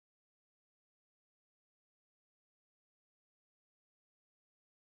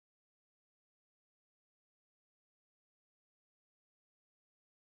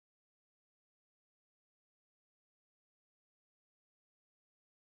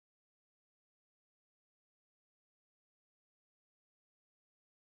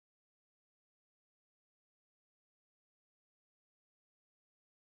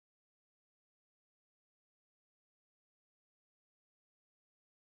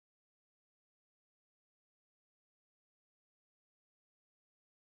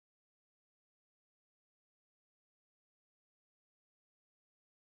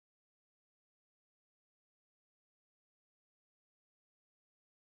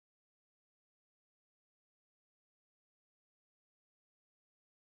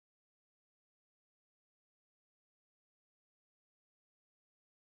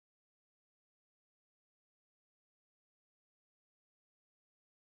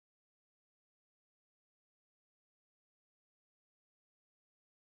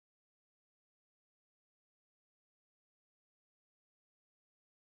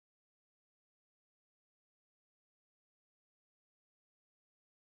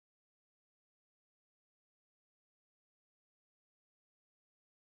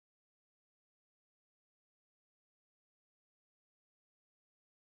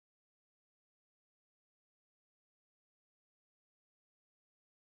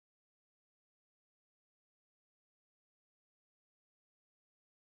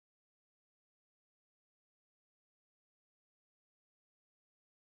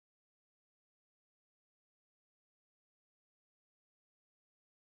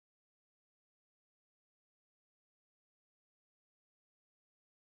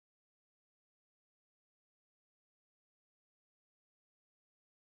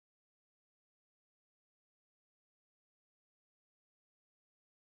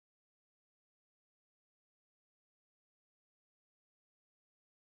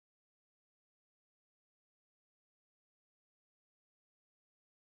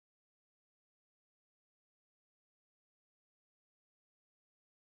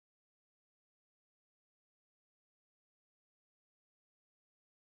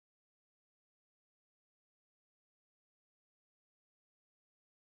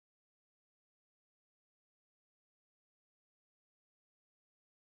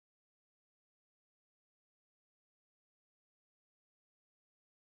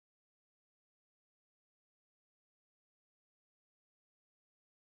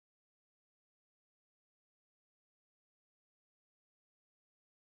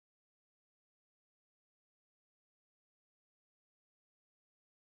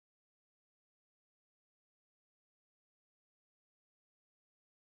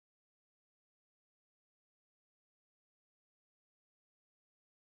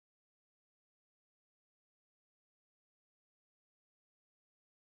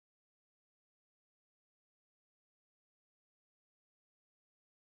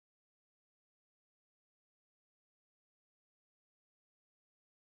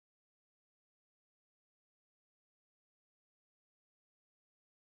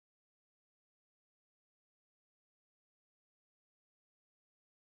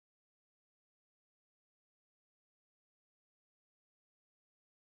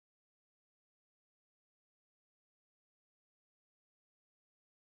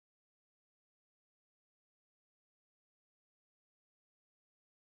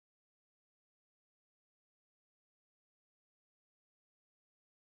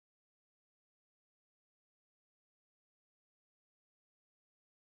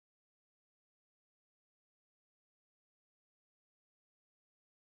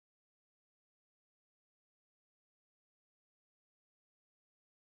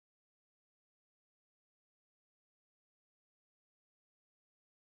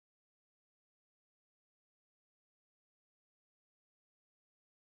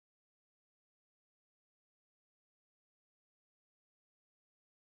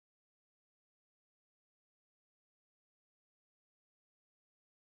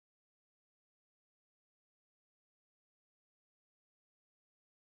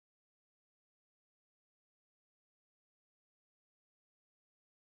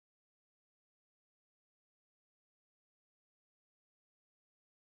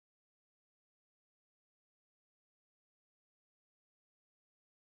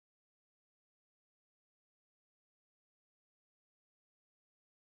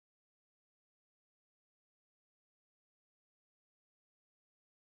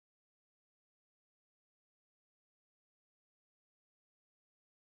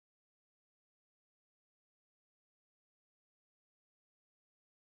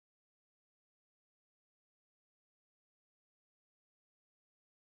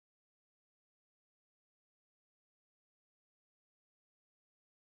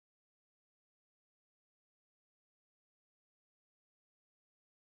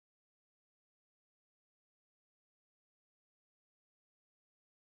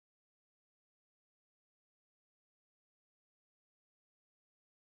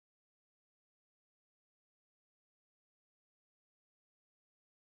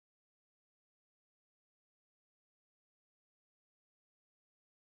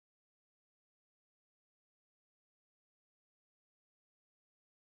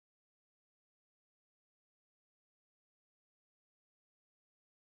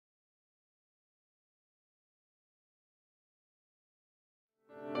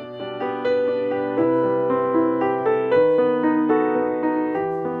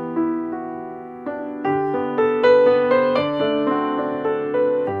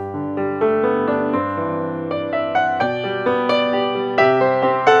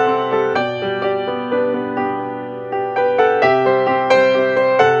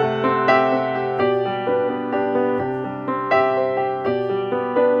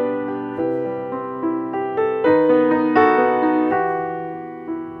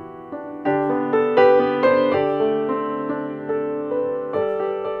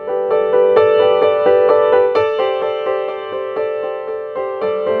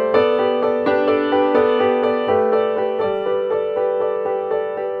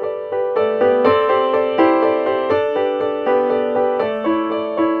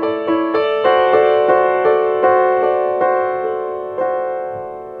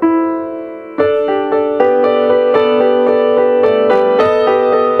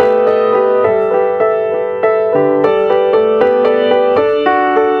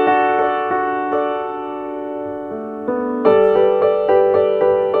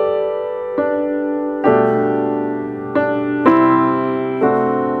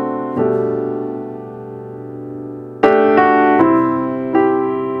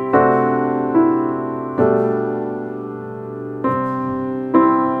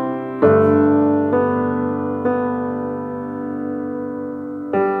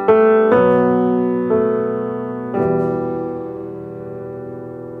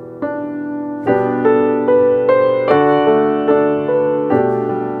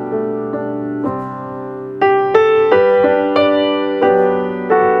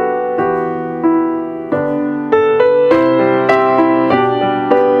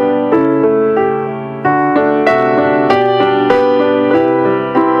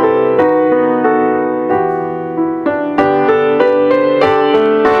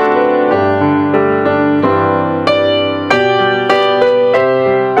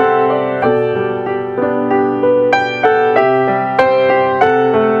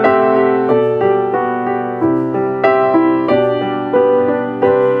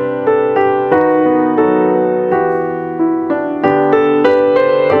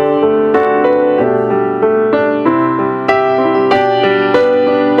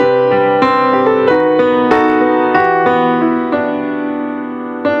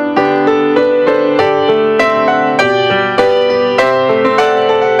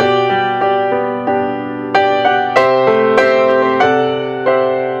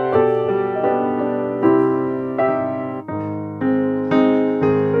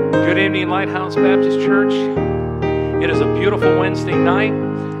Lighthouse Baptist Church. It is a beautiful Wednesday night.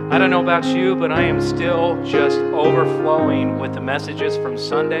 I don't know about you, but I am still just overflowing with the messages from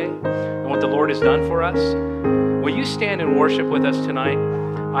Sunday and what the Lord has done for us. Will you stand and worship with us tonight?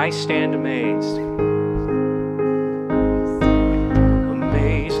 I stand amazed.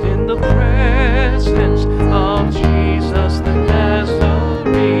 Amazed in the presence of Jesus the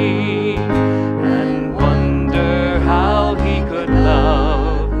Nazarene, and wonder how he could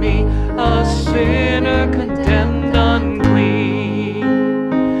love me, a sinner condemned unclean.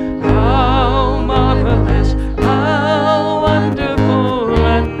 How marvelous, how wonderful,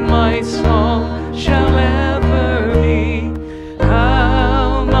 and my song shall ever be.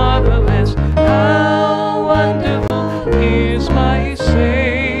 How marvelous, how wonderful is my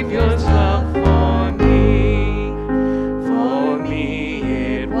Savior's love for me. For me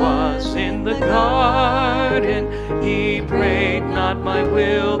it was in the garden, he prayed, not my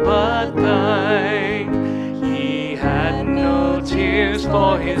will but thine. He had no tears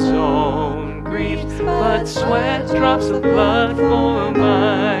for his own grief, but sweat drops of blood for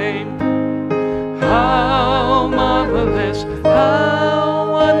mine. How marvelous, how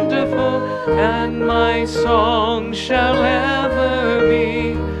wonderful, and my song shall ever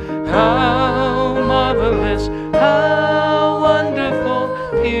be. How marvelous, how wonderful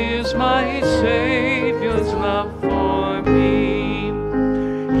is my Savior's love for me.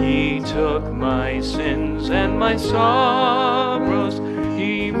 He took my sins and my sorrows,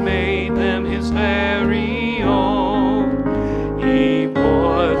 he made them his very own. He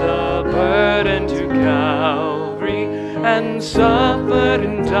bore the burden to Calvary and suffered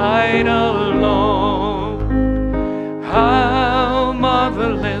and died alone. How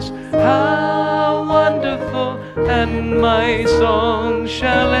marvelous, how wonderful, and my song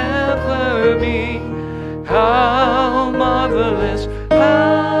shall ever be. How marvelous,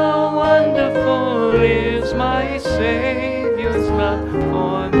 how wonderful is my Savior's love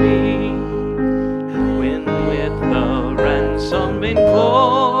for me. When with the ransom in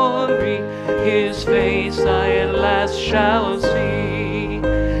glory his face I at last shall see,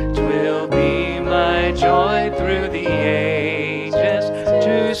 'twill be my joy through the ages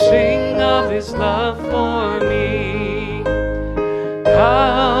to sing of his love for me.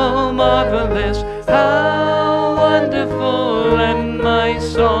 How marvelous, how wonderful, and my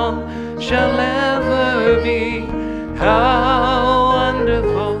song shall ever be. How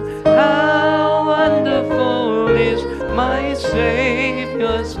wonderful, how wonderful is my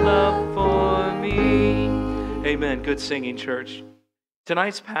Savior's love for me. Amen. Good singing, church.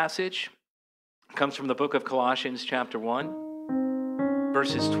 Tonight's passage comes from the book of Colossians chapter 1,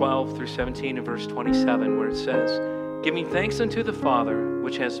 verses 12 through 17 and verse 27, where it says, "Giving thanks unto the Father,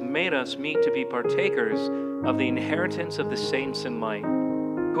 which has made us meet to be partakers of the inheritance of the saints in light,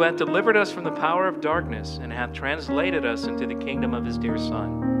 who hath delivered us from the power of darkness, and hath translated us into the kingdom of his dear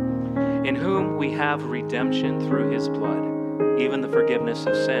Son, in whom we have redemption through his blood, even the forgiveness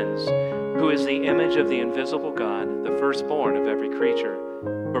of sins, who is the image of the invisible God, the firstborn of every creature.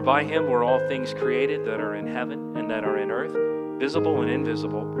 For by him were all things created that are in heaven and that are in earth, visible and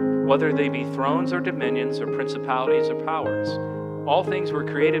invisible, whether they be thrones or dominions or principalities or powers. All things were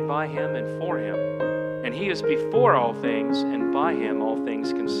created by him and for him. And he is before all things, and by him all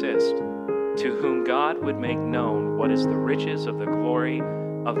things consist. To whom God would make known what is the riches of the glory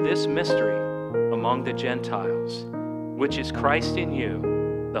of this mystery among the Gentiles, which is Christ in you,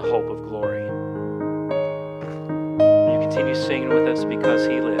 the hope of glory." You continue singing with us, "Because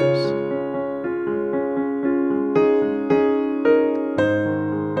he lives."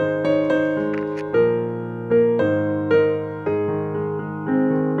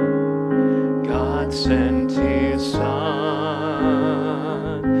 Sent his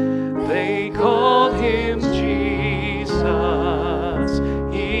Son, they called him Jesus.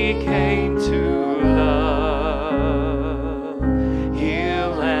 He came to love,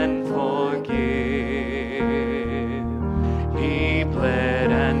 heal and forgive. He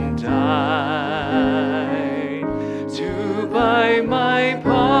bled and died to buy my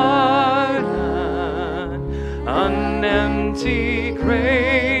pardon. An empty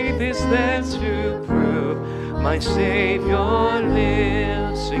grave is there to prove my Savior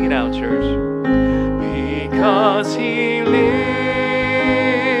lives. Sing it out, church. Because he lives,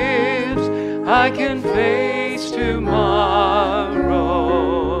 I can face tomorrow.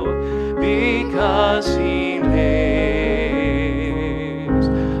 Because he lives,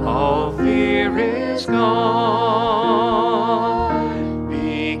 all fear is gone.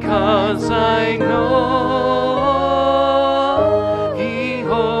 Because I know he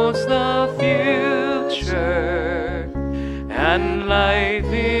holds the future, and life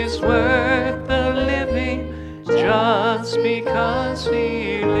is worth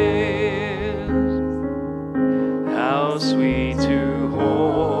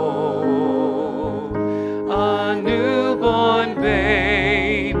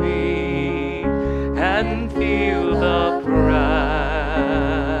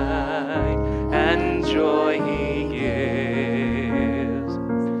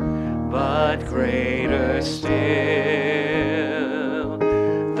but greater still,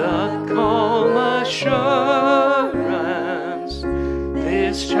 the calm assurance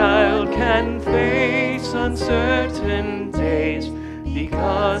this child can face uncertain days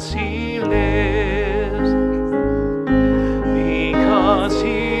because he lives, because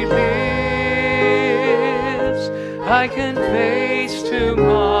he lives. I can face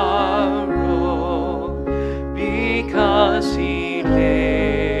tomorrow because he lives.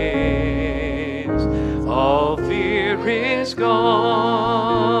 All fear is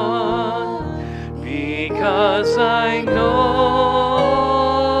gone because I know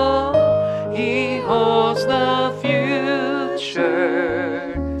he holds the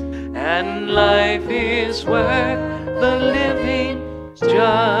future, and life is worth the living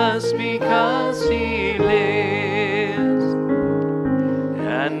just because he lives.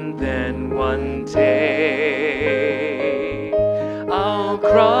 And then one day I'll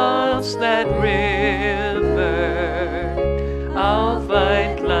cross that river, I'll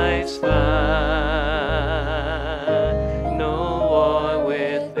fight life's fight, no war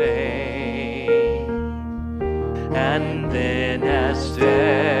with pain. And then as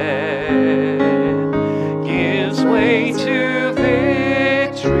death gives way to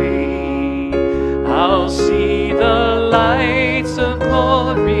victory, I'll see the lights of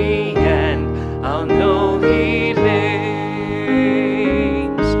glory, and I'll know he lives.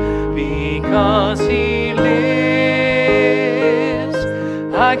 Because he lives,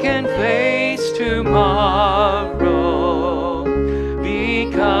 I can face tomorrow.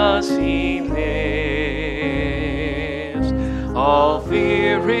 Because he lives, all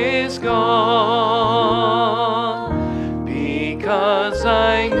fear is gone. Because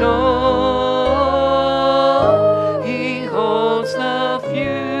I know he holds the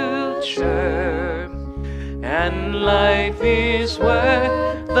future, and life is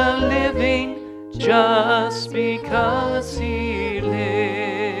worth the living just because he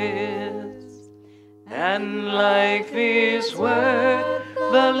lives. And life is worth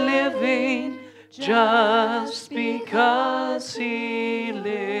the living just because he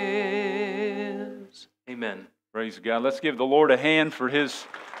lives. Amen. Praise God. Let's give the Lord a hand for His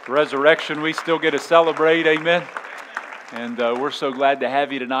resurrection. We still get to celebrate. Amen. And we're so glad to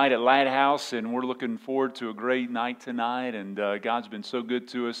have you tonight at Lighthouse, and we're looking forward to a great night tonight, and God's been so good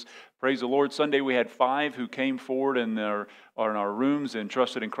to us. Praise the Lord. Sunday we had 5 who came forward in our rooms and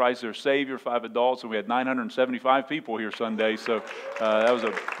trusted in Christ their Savior, 5 adults, and we had 975 people here Sunday, so that was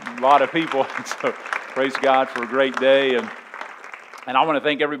a lot of people. So praise God for a great day. And I want to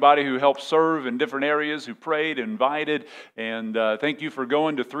thank everybody who helped serve in different areas, who prayed, invited, and thank you for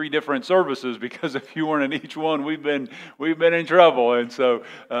going to 3 different services, because if you weren't in each one, we've been in trouble, and so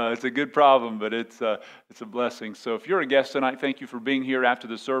it's a good problem, but it's a blessing. So if you're a guest tonight, thank you for being here after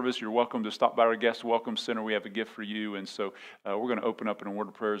the service. You're welcome to stop by our Guest Welcome Center. We have a gift for you, and so we're going to open up in a word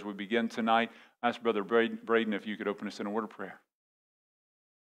of prayer as we begin tonight. I ask Brother Braden if you could open us in a word of prayer.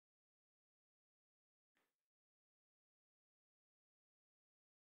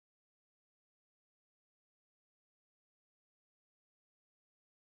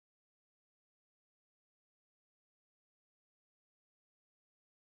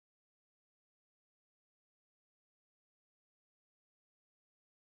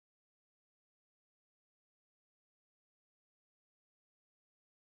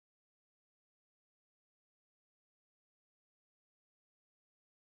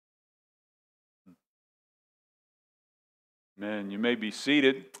 Man, you may be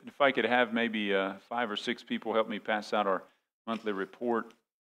seated. If I could have maybe 5 or 6 people help me pass out our monthly report.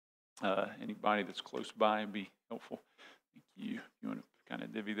 Anybody that's close by would be helpful. Thank you. You want to kind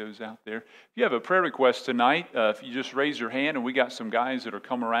of divvy those out there. If you have a prayer request tonight, if you just raise your hand, and we got some guys that are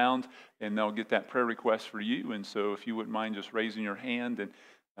come around, and they'll get that prayer request for you. And so if you wouldn't mind just raising your hand, and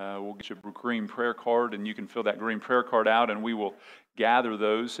we'll get you a green prayer card, and you can fill that green prayer card out, and we will gather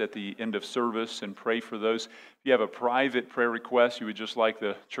those at the end of service and pray for those. If you have a private prayer request you would just like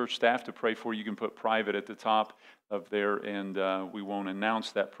the church staff to pray for, you can put private at the top of there, and we won't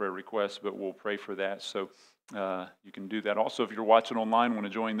announce that prayer request, but we'll pray for that. So you can do that. Also, if you're watching online, want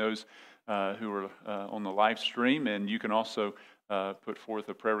to join those who are on the live stream, and you can also put forth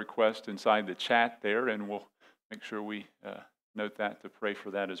a prayer request inside the chat there, and we'll make sure we note that to pray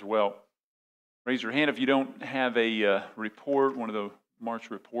for that as well. Raise your hand if you don't have a report, one of the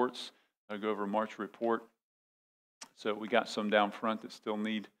March reports. I'll go over a March report. So we got some down front that still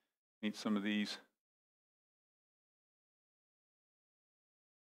need some of these.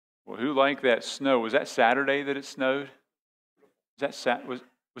 Well, who liked that snow? Was that Saturday that it snowed?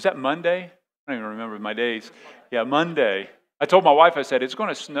 Was that Monday? I don't even remember my days. Yeah, Monday. I told my wife, I said, it's going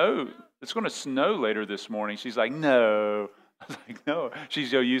to snow it's going to snow later this morning. She's like, no. I was like, no.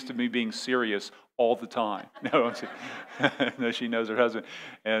 She's so used to me being serious all the time. No, no, she knows her husband.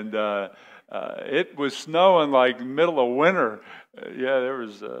 And it was snowing like middle of winter. Yeah, there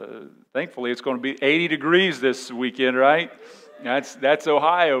was, thankfully it's going to be 80 degrees this weekend, right? That's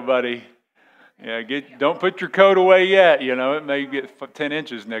Ohio, buddy. Yeah, don't put your coat away yet. It may get 10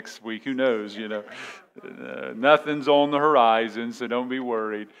 inches next week. Who knows? Nothing's on the horizon, so don't be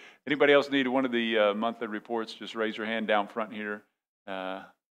worried. Anybody else need one of the monthly reports? Just raise your hand down front here.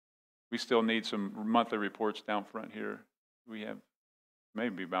 We still need some monthly reports down front here. We have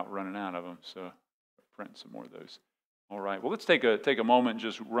maybe about running out of them, so print some more of those. All right. Well, let's take a moment and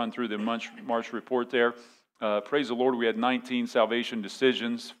just run through the March report there. Praise the Lord. We had 19 salvation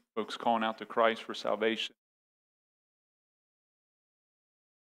decisions. Folks calling out to Christ for salvation.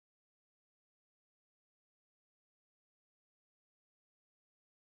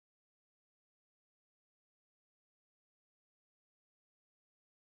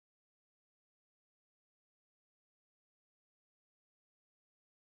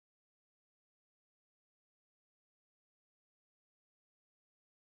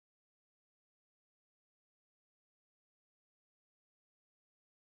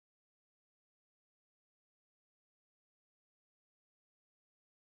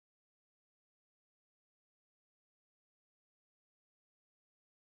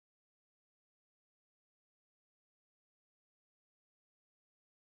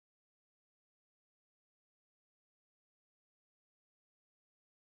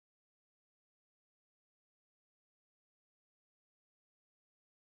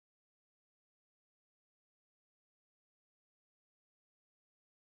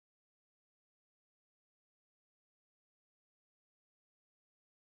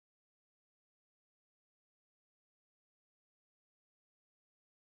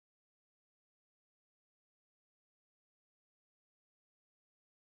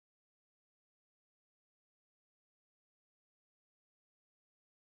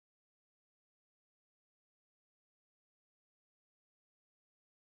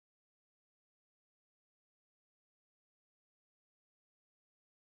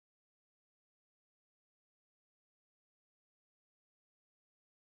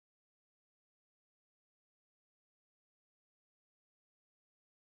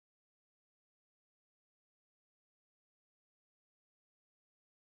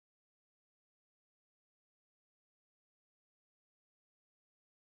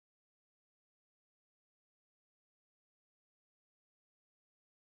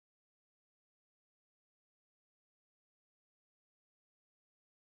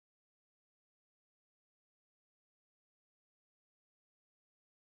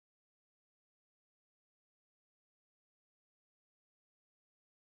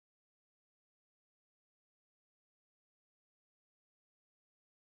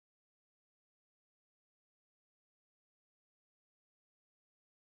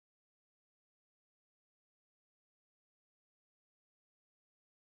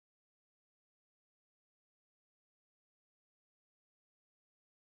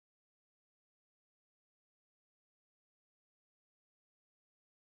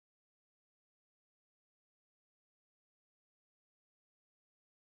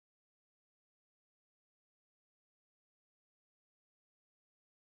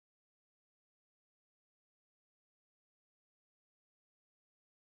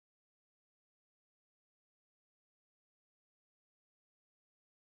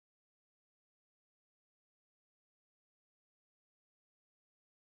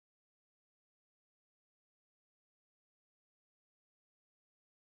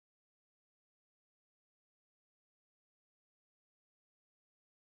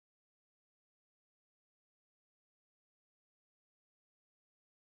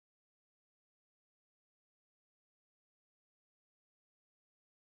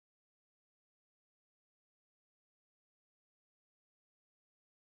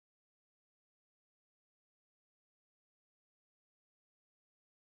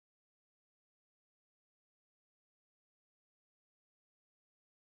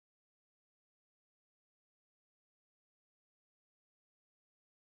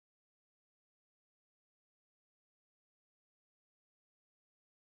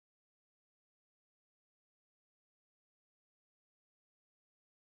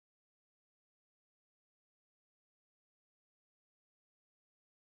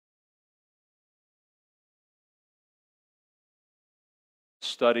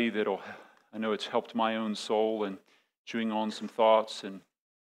 Study I know it's helped my own soul and chewing on some thoughts in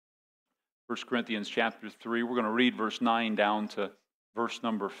 1 Corinthians chapter 3. We're going to read verse 9 down to verse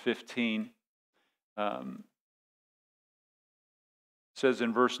number 15. Says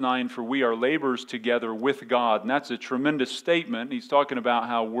in verse 9, "For we are laborers together with God." And that's a tremendous statement. He's talking about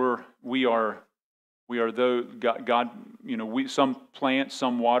how we are though God, some plant,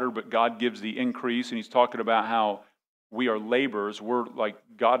 some water, but God gives the increase. And he's talking about how we are laborers. We're like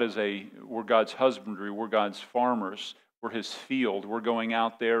we're God's husbandry. We're God's farmers. We're His field. We're going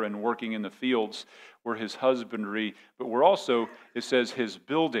out there and working in the fields. We're His husbandry, but we're also, it says, His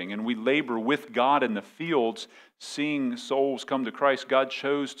building, and we labor with God in the fields, seeing souls come to Christ. God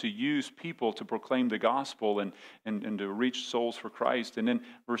chose to use people to proclaim the gospel and to reach souls for Christ. And then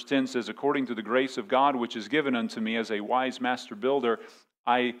verse 10 says, "According to the grace of God which is given unto me as a wise master builder,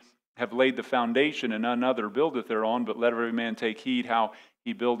 I have laid the foundation, and none other buildeth thereon, but let every man take heed how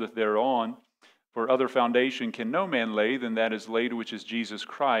he buildeth thereon. For other foundation can no man lay than that is laid, which is Jesus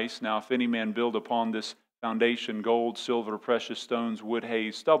Christ. Now if any man build upon this foundation gold, silver, precious stones, wood,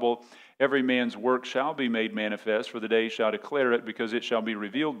 hay, stubble, every man's work shall be made manifest, for the day shall declare it, because it shall be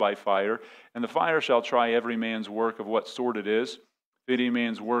revealed by fire. And the fire shall try every man's work of what sort it is. If any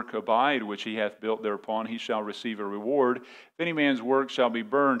man's work abide, which he hath built thereoupon, he shall receive a reward. If any man's work shall be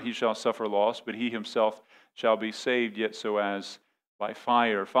burned, he shall suffer loss, but he himself shall be saved, yet so as by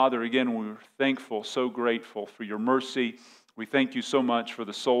fire." Father, again, we're thankful, so grateful for your mercy. We thank you so much for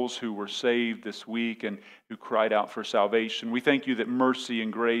the souls who were saved this week and who cried out for salvation. We thank you that mercy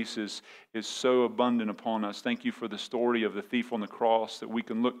and grace is so abundant upon us. Thank you for the story of the thief on the cross that we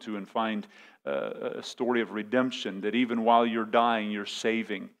can look to and find a story of redemption, that even while you're dying, you're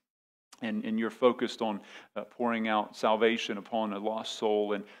saving. And you're focused on pouring out salvation upon a lost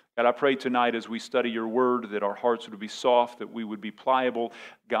soul. And God, I pray tonight as we study your word that our hearts would be soft, that we would be pliable.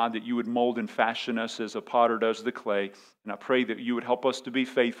 God, that you would mold and fashion us as a potter does the clay. And I pray that you would help us to be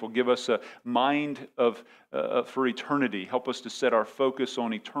faithful. Give us a mind for eternity. Help us to set our focus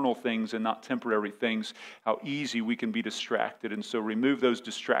on eternal things and not temporary things. How easy we can be distracted. And so remove those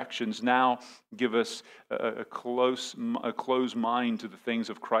distractions now. Give us a closed mind to the things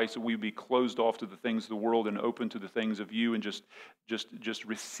of Christ, that we be closed off to the things of the world and open to the things of you, and just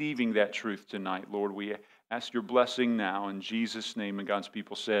receiving that truth tonight. Lord, we ask your blessing now in Jesus' name. And God's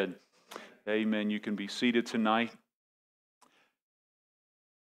people said, amen. You can be seated tonight.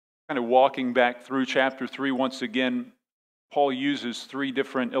 Kind of walking back through chapter 3 once again, Paul uses 3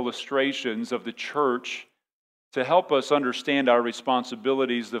 different illustrations of the church to help us understand our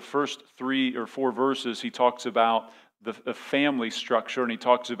responsibilities. The first 3 or 4 verses, he talks about the family structure, and he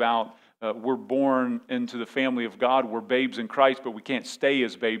talks about we're born into the family of God. We're babes in Christ, but we can't stay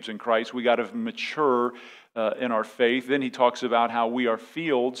as babes in Christ. We got to mature in our faith. Then he talks about how we are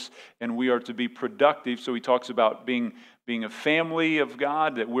fields and we are to be productive. So he talks about being a family of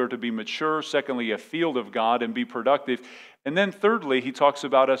God, that we're to be mature. Secondly, a field of God and be productive. And then thirdly, he talks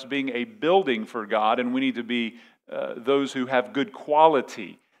about us being a building for God, and we need to be those who have good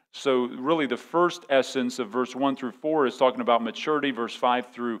quality. So really the first essence of verse 1 through 4 is talking about maturity. Verse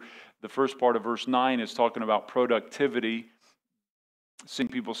 5 through the first part of verse 9 is talking about productivity, seeing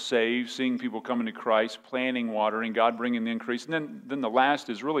people saved, seeing people coming to Christ, planting, watering, God bringing the increase. And then the last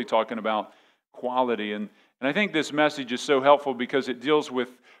is really talking about quality. And I think this message is so helpful because it deals with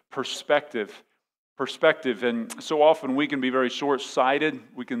perspective. And so often we can be very short-sighted.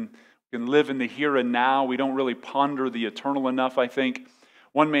 We can live in the here and now. We don't really ponder the eternal enough, I think.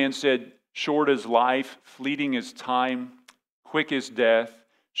 One man said, "Short is life, fleeting is time, quick is death,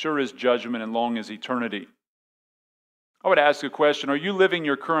 sure is judgment, and long is eternity." I would ask a question: are you living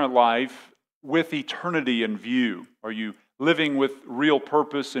your current life with eternity in view? Are you living with real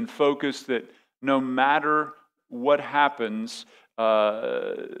purpose and focus, that no matter what happens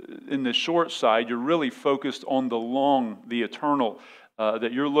in the short side, you're really focused on the long, the eternal,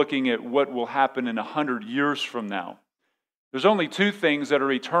 that you're looking at what will happen in 100 years from now? There's only 2 things that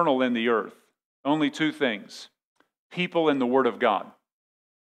are eternal in the earth. Only 2 things: people and the Word of God.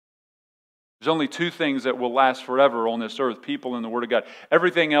 There's only 2 things that will last forever on this earth: people and the Word of God.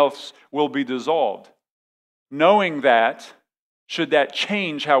 Everything else will be dissolved. Knowing that, should that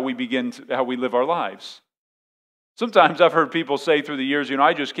change how we live our lives? Sometimes I've heard people say through the years,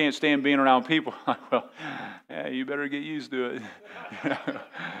 I just can't stand being around people. Well, yeah, you better get used to it.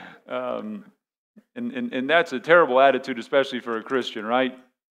 And that's a terrible attitude, especially for a Christian, right?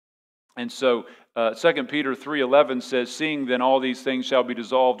 And so 2 Peter 3:11 says, "Seeing then all these things shall be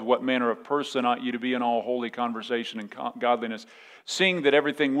dissolved, what manner of person ought you to be in all holy conversation and godliness?" Seeing that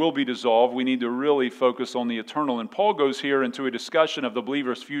everything will be dissolved, we need to really focus on the eternal. And Paul goes here into a discussion of the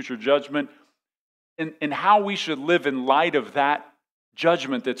believer's future judgment and how we should live in light of that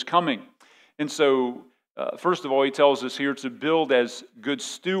judgment that's coming. And so First of all, he tells us here to build as good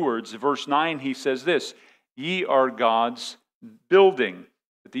stewards. Verse 9, he says this, ye are God's building.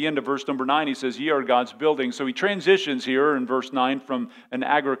 At the end of verse number 9, he says, ye are God's building. So he transitions here in verse 9 from an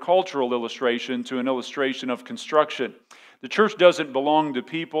agricultural illustration to an illustration of construction. The church doesn't belong to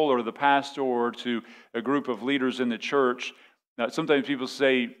people or the pastor or to a group of leaders in the church. Now, sometimes people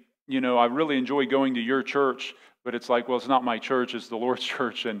say, I really enjoy going to your church, but it's like, well, it's not my church, it's the Lord's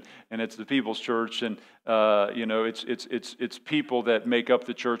church, and it's the people's church, and it's people that make up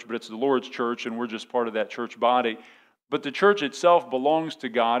the church, but it's the Lord's church, and we're just part of that church body. But the church itself belongs to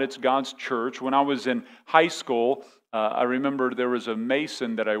God. It's God's church. When I was in high school, I remember there was a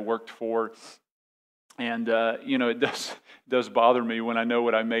mason that I worked for, and it does bother me when I know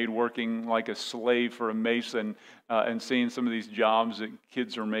what I made working like a slave for a mason, and seeing some of these jobs that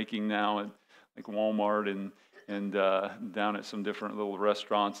kids are making now at like Walmart and down at some different little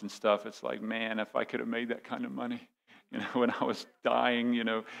restaurants and stuff. It's like, man, if I could have made that kind of money, when I was dying,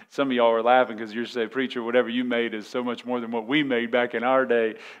 some of y'all are laughing because you're saying, preacher, whatever you made is so much more than what we made back in our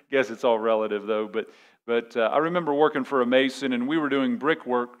day. Guess it's all relative though. But I remember working for a mason, and we were doing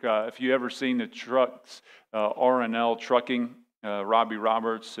brickwork. If you ever seen the trucks, R&L Trucking, Robbie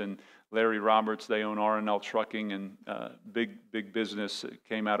Roberts and Larry Roberts, they own R&L Trucking, and big business that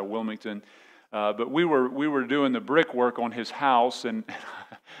came out of Wilmington. But we were doing the brickwork on his house, and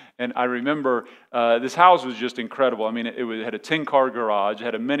I remember this house was just incredible. I mean, it had a 10-car garage, it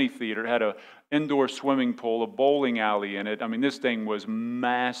had a mini theater, it had an indoor swimming pool, a bowling alley in it. I mean, this thing was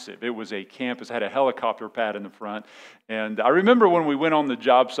massive. It was a campus, it had a helicopter pad in the front. And I remember when we went on the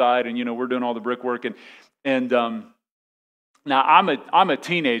job site, and we're doing all the brickwork, and now I'm a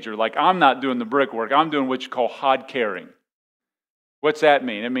teenager. Like, I'm not doing the brickwork. I'm doing what you call hod carrying. What's that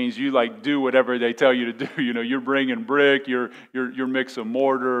mean? It means you do whatever they tell you to do. You're bringing brick, you're mixing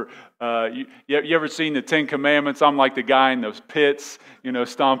mortar. You ever seen the Ten Commandments? I'm like the guy in those pits,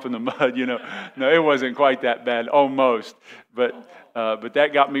 stomping the mud. No, it wasn't quite that bad, almost. But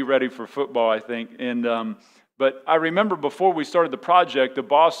that got me ready for football, I think. And but I remember before we started the project, the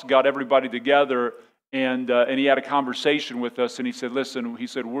boss got everybody together. And he had a conversation with us, and he said, listen, he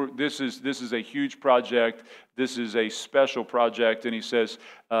said, this is a huge project. This is a special project. And he says,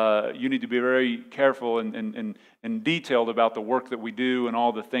 you need to be very careful and detailed about the work that we do and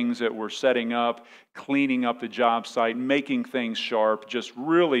all the things that we're setting up, cleaning up the job site, making things sharp. Just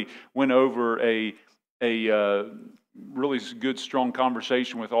really went over a really good, strong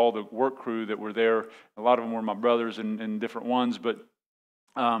conversation with all the work crew that were there. A lot of them were my brothers and different ones, but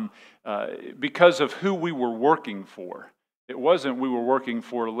because of who we were working for. It wasn't we were working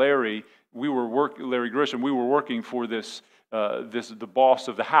for Larry. Larry Grisham. We were working for the boss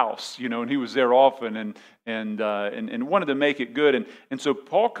of the house, and he was there often and wanted to make it good. And so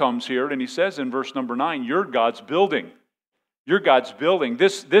Paul comes here and he says in verse number 9, "You're God's building. You're God's building."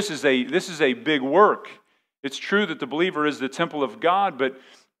 This is a big work. It's true that the believer is the temple of God, but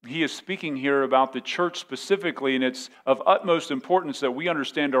he is speaking here about the church specifically, and it's of utmost importance that we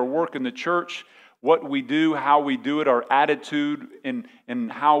understand our work in the church, what we do, how we do it, our attitude,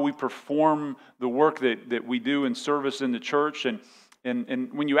 and how we perform the work that we do in service in the church. And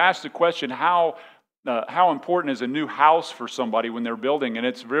when you ask the question, how important is a new house for somebody when they're building, and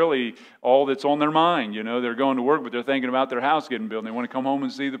it's really all that's on their mind. They're going to work, but they're thinking about their house getting built. They want to come home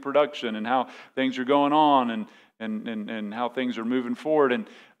and see the production and how things are going on and how things are moving forward. And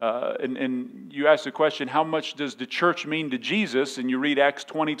you ask the question, how much does the church mean to Jesus? And you read Acts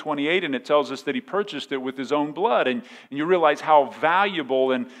 20:28, and it tells us that he purchased it with his own blood. And you realize how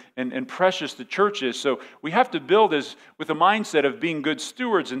valuable and precious the church is. So we have to build with a mindset of being good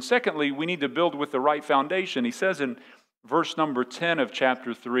stewards. And secondly, we need to build with the right foundation. He says in verse number 10 of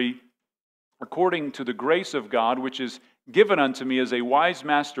chapter 3, "According to the grace of God, which is given unto me as a wise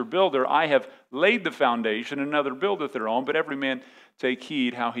master builder, I have laid the foundation, and another buildeth thereon, but every man take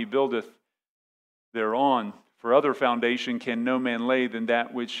heed how he buildeth thereon. For other foundation can no man lay than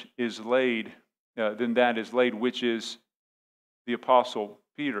that which is laid, which is the Apostle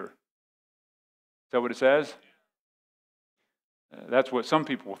Peter." Is that what it says? That's what some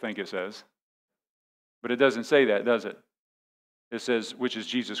people think it says. But it doesn't say that, does it? It says, which is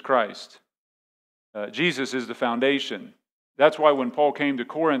Jesus Christ. Jesus is the foundation. That's why when Paul came to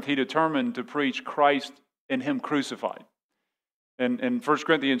Corinth, he determined to preach Christ and him crucified. And in 1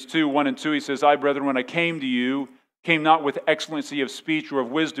 Corinthians 2:1-2, he says, "I, brethren, when I came to you, came not with excellency of speech or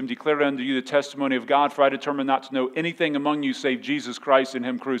of wisdom, declared unto you the testimony of God, for I determined not to know anything among you save Jesus Christ and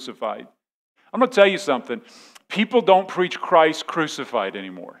him crucified." I'm going to tell you something. People don't preach Christ crucified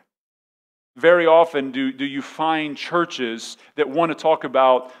anymore. Very often do you find churches that want to talk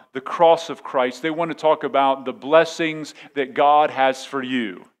about the cross of Christ. They want to talk about the blessings that God has for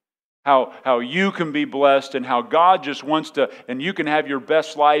you. How you can be blessed and how God just wants to, and you can have your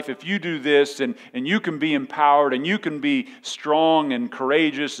best life if you do this, and you can be empowered and you can be strong and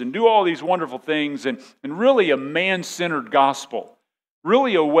courageous and do all these wonderful things, and really a man-centered gospel.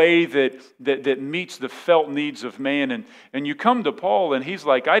 Really a way that meets the felt needs of man. And you come to Paul and he's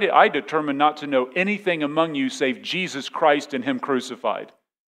like, I determined not to know anything among you save Jesus Christ and Him crucified.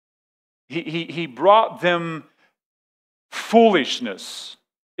 He brought them foolishness.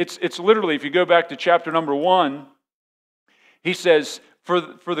 It's literally, if you go back to chapter number 1, he says, for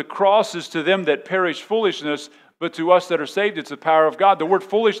the cross is to them that perish foolishness, but to us that are saved, it's the power of God. The word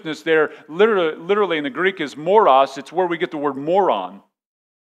foolishness there, literally in the Greek is moros. It's where we get the word moron.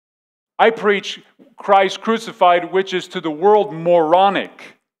 I preach Christ crucified, which is to the world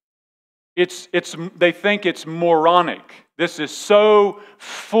moronic. They think it's moronic. This is so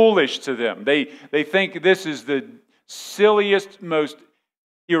foolish to them. They think this is the silliest, most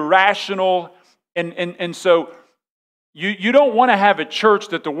irrational, and so you don't want to have a church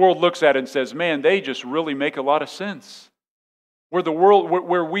that the world looks at and says, man, they just really make a lot of sense.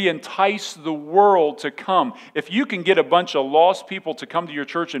 Where we entice the world to come. If you can get a bunch of lost people to come to your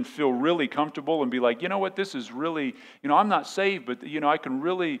church and feel really comfortable and be like, you know what, this is really, I'm not saved, but I can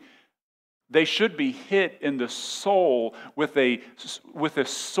really, they should be hit in the soul with a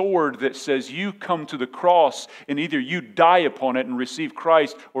sword that says you come to the cross and either you die upon it and receive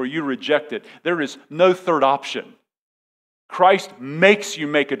Christ or you reject it. There is no third option. Christ makes you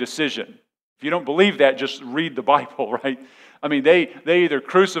make a decision. If you don't believe that, just read the Bible, right? I mean, they either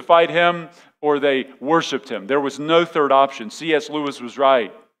crucified Him or they worshiped Him. There was no third option. C.S. Lewis was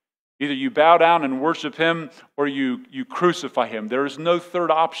right. Either you bow down and worship Him or you crucify Him. There is no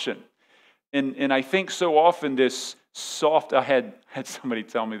third option. And I think so often this soft, I had somebody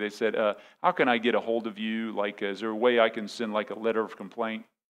tell me, they said, how can I get a hold of you? Like, is there a way I can send like a letter of complaint?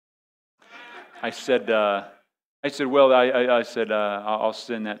 I said, well, I said, I'll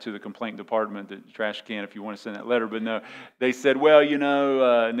send that to the complaint department, the trash can, if you want to send that letter. But no, they said, well,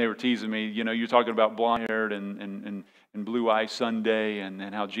 and they were teasing me, you're talking about blonde-haired and blue-eye Sunday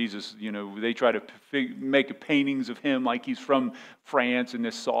and how Jesus, they try to make paintings of Him like He's from France and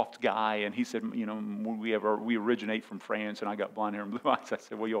this soft guy. And he said, we originate from France and I got blonde hair and blue eyes. I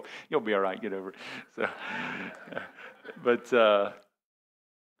said, well, you'll be all right, get over it. So, but...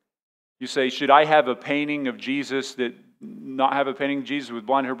 You say, should I have a painting of Jesus not have a painting of Jesus with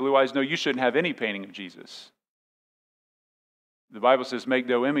blonde hair, blue eyes? No, you shouldn't have any painting of Jesus. The Bible says, make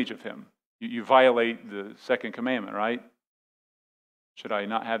no image of Him. You violate the second commandment, right? Should I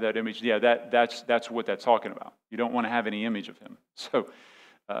not have that image? Yeah, that's what that's talking about. You don't want to have any image of Him. So,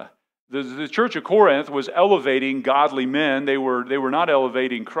 the church of Corinth was elevating godly men. They were not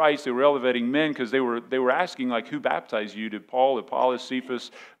elevating Christ. They were elevating men because they were asking, like, who baptized you? Did Paul, Apollos,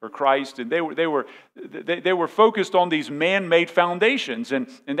 Cephas, or Christ? And they were focused on these man-made foundations, and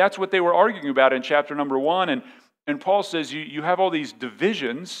that's what they were arguing about in chapter number 1. And Paul says you have all these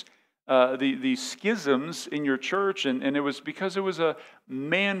divisions, these schisms in your church, and it was because it was a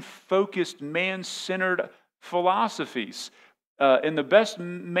man-focused, man-centered philosophies. And the best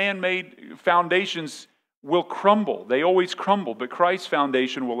man-made foundations will crumble. They always crumble, but Christ's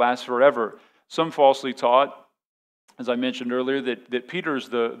foundation will last forever. Some falsely taught, as I mentioned earlier, that Peter's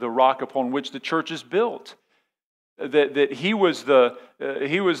the rock upon which the church is built. That he was the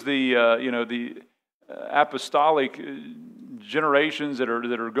apostolic generations that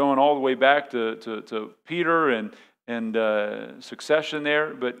are going all the way back to Peter and succession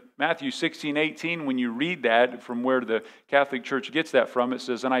there. But Matthew 16:18, when you read that from where the Catholic Church gets that from, it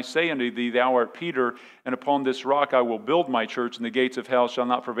says, and I say unto thee, thou art Peter, and upon this rock I will build my church, and the gates of hell shall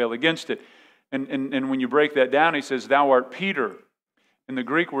not prevail against it. And when you break that down, he says, thou art Peter. And the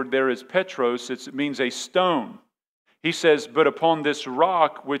Greek word there is Petros. It means a stone. He says, but upon this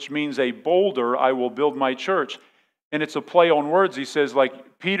rock, which means a boulder, I will build my church. And it's a play on words. He says,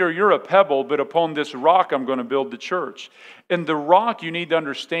 like, Peter, you're a pebble, but upon this rock I'm going to build the church. And the rock, you need to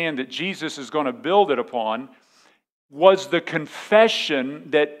understand that Jesus is going to build it upon, was the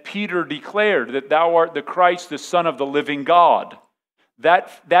confession that Peter declared, that thou art the Christ, the Son of the living God.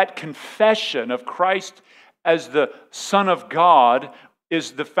 That confession of Christ as the Son of God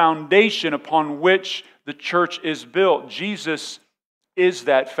is the foundation upon which the church is built. Jesus is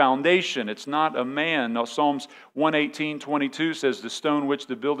that foundation. It's not a man. Now, Psalms 118:22 says, the stone which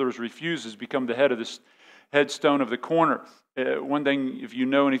the builders refuse has become the headstone of the corner. One thing, if you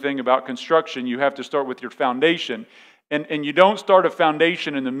know anything about construction, you have to start with your foundation. And you don't start a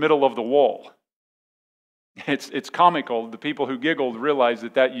foundation in the middle of the wall. It's comical. The people who giggled realized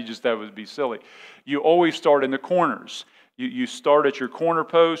that would be silly. You always start in the corners. You start at your corner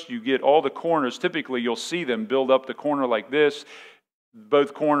post. You get all the corners. Typically, you'll see them build up the corner like this,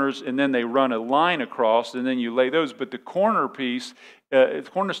 both corners, and then they run a line across, and then you lay those. But the corner piece,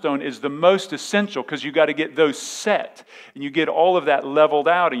 cornerstone, is the most essential because you got to get those set, and you get all of that leveled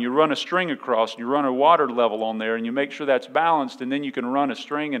out, and you run a string across, and you run a water level on there, and you make sure that's balanced, and then you can run a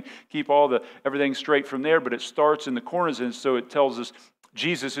string and keep everything straight from there. But it starts in the corners, and so it tells us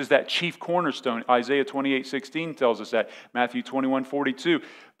Jesus is that chief cornerstone. Isaiah 28:16 tells us that. Matthew 21:42.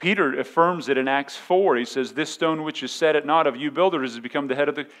 Peter affirms it in Acts 4. He says, "This stone which is set at naught of you builders has become the head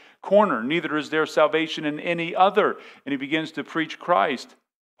of the corner. Neither is there salvation in any other." And he begins to preach Christ.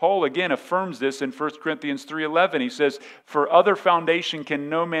 Paul again affirms this in 1 Corinthians 3:11. He says, "For other foundation can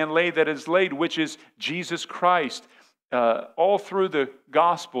no man lay that is laid, which is Jesus Christ." All through the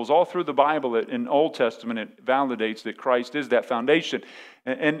Gospels, all through the Bible, in Old Testament, it validates that Christ is that foundation.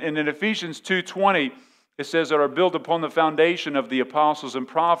 And in Ephesians 2:20, it says that are built upon the foundation of the apostles and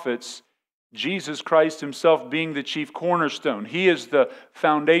prophets, Jesus Christ himself being the chief cornerstone. He is the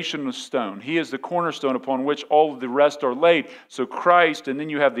foundational stone. He is the cornerstone upon which all of the rest are laid. So Christ, and then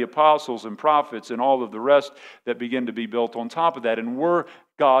you have the apostles and prophets and all of the rest that begin to be built on top of that. And we're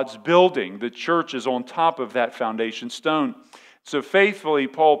God's building. The church is on top of that foundation stone. So faithfully,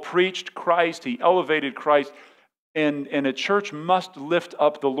 Paul preached Christ. He elevated Christ. And a church must lift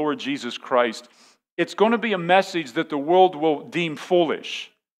up the Lord Jesus Christ. It's going to be a message that the world will deem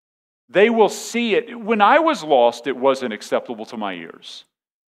foolish. They will see it. When I was lost, it wasn't acceptable to my ears.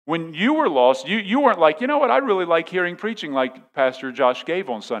 When you were lost, you weren't like, you know what, I really like hearing preaching like Pastor Josh gave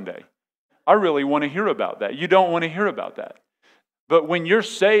on Sunday. I really want to hear about that. You don't want to hear about that. But when you're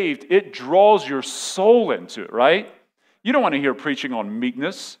saved, it draws your soul into it, right? You don't want to hear preaching on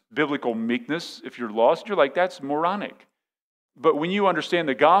meekness, biblical meekness. If you're lost, you're like, that's moronic. But when you understand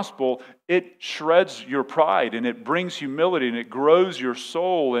the gospel, it shreds your pride and it brings humility and it grows your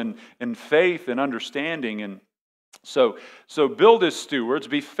soul and faith and understanding. And so build as stewards,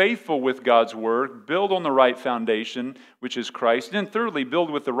 be faithful with God's word, build on the right foundation, which is Christ. And then thirdly,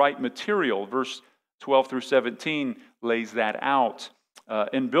 build with the right material. Verse 12 through 17 lays that out.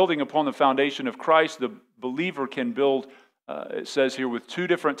 In building upon the foundation of Christ, the believer can build, it says here, with two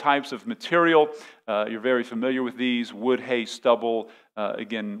different types of material. You're very familiar with these: wood, hay, stubble.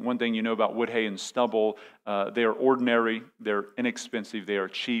 Again, one thing you know about wood, hay, and stubble, they are ordinary, they're inexpensive, they are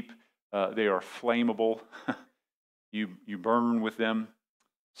cheap, they are flammable. You burn with them.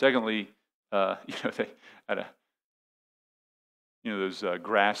 Secondly, they had those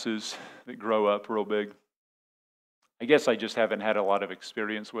grasses that grow up real big. I guess I just haven't had a lot of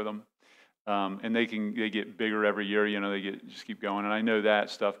experience with them. And they get bigger every year, they just keep going. And I know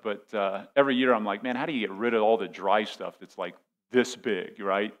that stuff, but every year I'm like, man, how do you get rid of all the dry stuff that's like this big,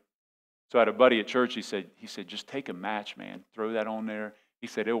 right? So I had a buddy at church, he said, just take a match, man, throw that on there. He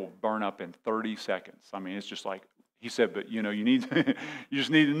said, it will burn up in 30 seconds. I mean, it's just like, he said, but you need, you just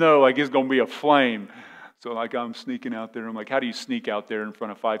need to know, like, it's going to be a flame. So like I'm sneaking out there. I'm like, how do you sneak out there in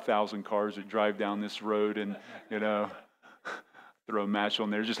front of 5,000 cars that drive down this road and, throw a match on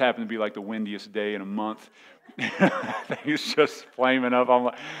there? It just happened to be like the windiest day in a month. It's just flaming up.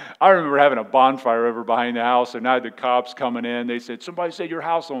 I remember having a bonfire over behind the house, and I had the cops coming in. They said, somebody said your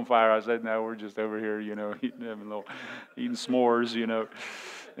house on fire. I said, no, we're just over here, eating s'mores,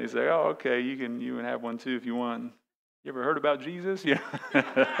 They say, oh, okay, you can have one too if you want. You ever heard about Jesus? Yeah.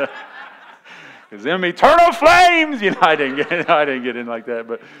 Because them eternal flames, I didn't get in like that.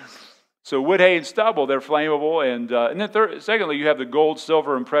 But so wood, hay, and stubble, they're flammable. And then secondly, you have the gold,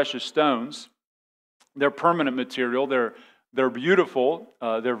 silver, and precious stones. They're permanent material. They're beautiful.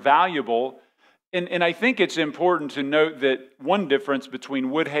 They're valuable. And I think it's important to note that one difference between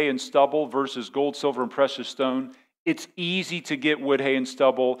wood, hay, and stubble versus gold, silver, and precious stone, it's easy to get wood, hay, and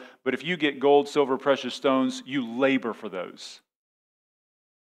stubble. But if you get gold, silver, precious stones, you labor for those.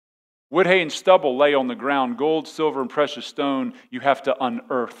 Wood, hay, and stubble lay on the ground. Gold, silver, and precious stone, you have to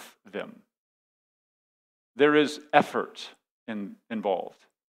unearth them. There is effort involved.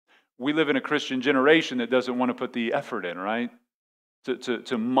 We live in a Christian generation that doesn't want to put the effort in, right?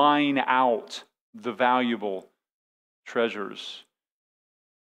 To mine out the valuable treasures.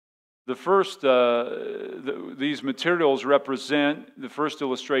 The first, these materials represent, the first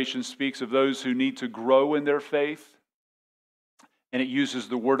illustration speaks of those who need to grow in their faith. And it uses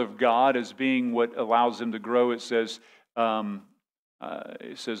the Word of God as being what allows them to grow. It says the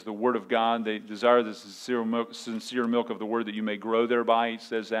Word of God, they desire the sincere milk of the Word that you may grow thereby. He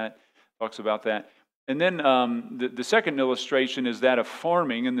says that, talks about that. And then the second illustration is that of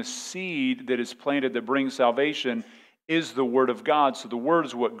farming, and the seed that is planted that brings salvation is the Word of God. So the Word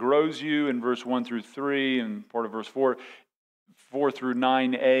is what grows you in verse 1 through 3 and part of verse 4. 4 through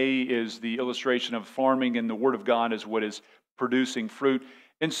 9a is the illustration of farming, and the Word of God is what is producing fruit.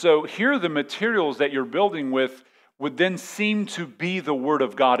 And so here the materials that you're building with would then seem to be the Word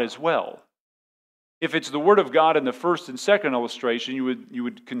of God as well. If it's the Word of God in the first and second illustration, you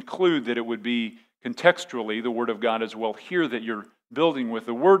would conclude that it would be contextually the Word of God as well here that you're building with.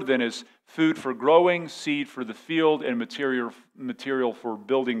 The Word then is food for growing, seed for the field, and material for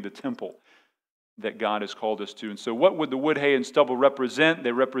building the temple that God has called us to. And so what would the wood, hay, and stubble represent?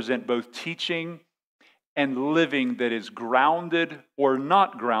 They represent both teaching and living that is grounded or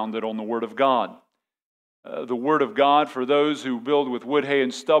not grounded on the Word of God. The Word of God, for those who build with wood, hay,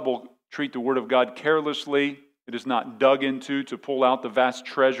 and stubble, treat the Word of God carelessly. It is not dug into to pull out the vast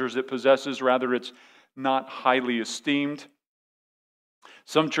treasures it possesses. Rather, it's not highly esteemed.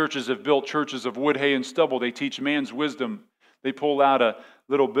 Some churches have built churches of wood, hay, and stubble. They teach man's wisdom. They pull out a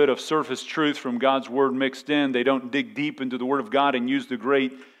little bit of surface truth from God's Word mixed in. They don't dig deep into the Word of God and use the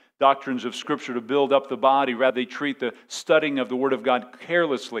great doctrines of Scripture to build up the body. Rather, they treat the studying of the Word of God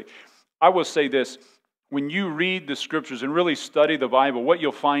carelessly. I will say this. When you read the Scriptures and really study the Bible, what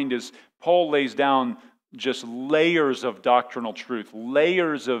you'll find is Paul lays down just layers of doctrinal truth,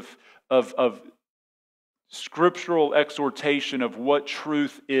 layers of scriptural exhortation of what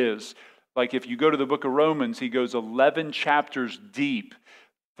truth is. Like if you go to the book of Romans, he goes 11 chapters deep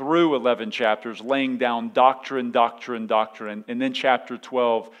through 11 chapters, laying down doctrine. And then chapter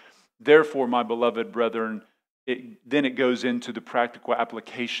 12, therefore, my beloved brethren, then it goes into the practical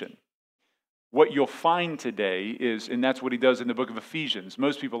application. What you'll find today is, and that's what he does in the book of Ephesians.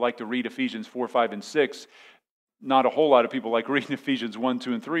 Most people like to read Ephesians 4, 5, and 6. Not a whole lot of people like reading Ephesians 1,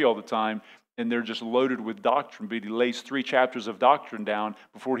 2, and 3 all the time, and they're just loaded with doctrine. But he lays 3 chapters of doctrine down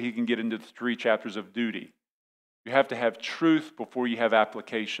before he can get into the 3 chapters of duty. You have to have truth before you have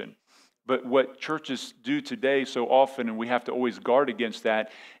application. But what churches do today so often, and we have to always guard against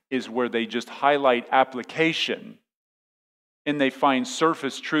that, is where they just highlight application and they find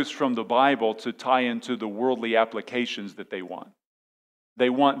surface truths from the Bible to tie into the worldly applications that they want. They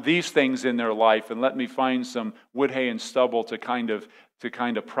want these things in their life, and let me find some wood, hay, and stubble to kind of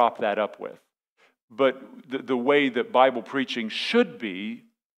prop that up with. But the way that Bible preaching should be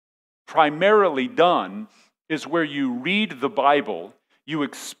primarily done is where you read the Bible, you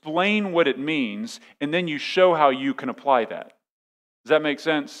explain what it means, and then you show how you can apply that. Does that make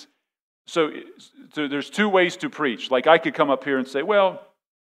sense? So there's 2 ways to preach. Like I could come up here and say, well,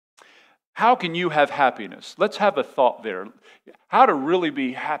 how can you have happiness? Let's have a thought there. How to really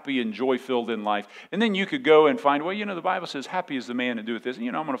be happy and joy-filled in life. And then you could go and find, well, the Bible says, happy is the man that doeth this. And,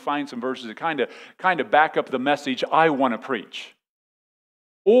 I'm going to find some verses that kind of back up the message I want to preach.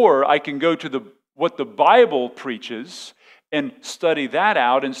 Or I can go to what the Bible preaches and study that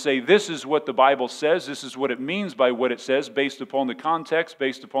out and say, this is what the Bible says, this is what it means by what it says, based upon the context,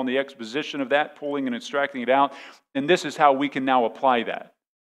 based upon the exposition of that, pulling and extracting it out, and this is how we can now apply that.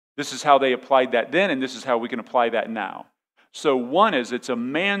 This is how they applied that then, and this is how we can apply that now. So one is it's a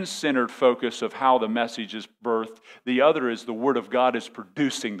man-centered focus of how the message is birthed. The other is the Word of God is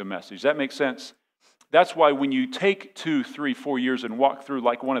producing the message. Does that make sense? That's why when you take 2, 3, 4 years and walk through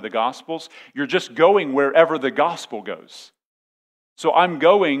like one of the Gospels, you're just going wherever the Gospel goes. So I'm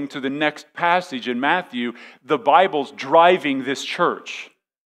going to the next passage in Matthew. The Bible's driving this church.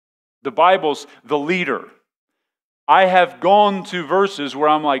 The Bible's the leader. I have gone to verses where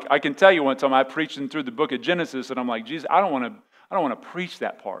I'm like, I can tell you one time I preached through the book of Genesis, and I'm like, Jesus, I don't want to preach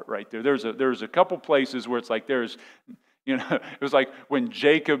that part right there. There's a couple places where it's like it was like when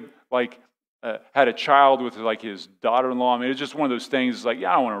Jacob had a child with his daughter-in-law. I mean, it's just one of those things. It's like,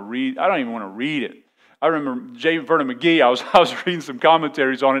 yeah, I don't even want to read it. I remember J. Vernon McGee, I was reading some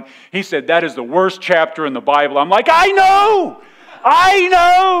commentaries on it. He said, that is the worst chapter in the Bible. I'm like, I know!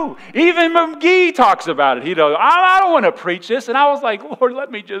 Even McGee talks about it. He goes, I don't want to preach this. And I was like, Lord, let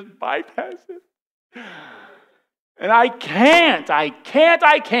me just bypass it. And I can't.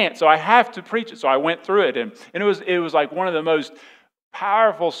 So I have to preach it. So I went through it. And it was like one of the most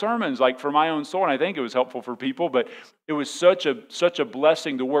powerful sermons, like for my own soul. And I think it was helpful for people. But it was such a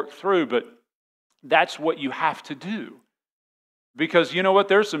blessing to work through. But that's what you have to do. Because you know what?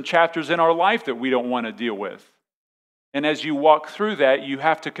 There's some chapters in our life that we don't want to deal with. And as you walk through that, you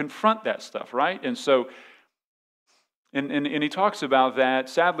have to confront that stuff, right? And so, and he talks about that.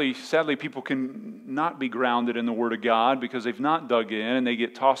 Sadly, people can not be grounded in the Word of God because they've not dug in, and they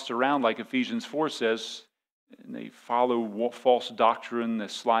get tossed around like Ephesians 4 says. and they follow false doctrine, the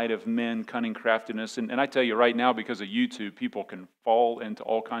sleight of men, cunning craftiness. And I tell you right now, because of YouTube, people can fall into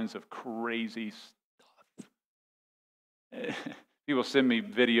all kinds of crazy stuff. People send me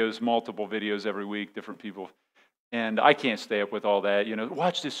videos, multiple videos every week, different people. And I can't stay up with all that. You know,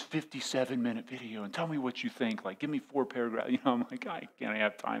 watch this 57-minute video and tell me what you think. Like, give me 4 paragraphs. You know, I'm like, I can't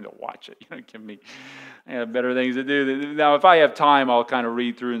have time to watch it. You know, I have better things to do. Now, if I have time, I'll kind of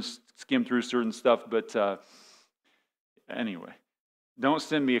read through and skim through certain stuff. But anyway, don't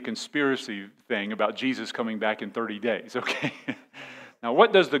send me a conspiracy thing about Jesus coming back in 30 days, okay? Now,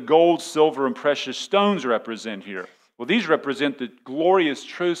 what does the gold, silver, and precious stones represent here? Well, these represent the glorious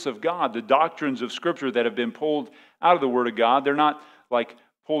truths of God, the doctrines of Scripture that have been pulled out of the Word of God. They're not like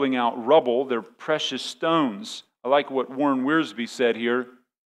pulling out rubble. They're precious stones. I like what Warren Wiersbe said here,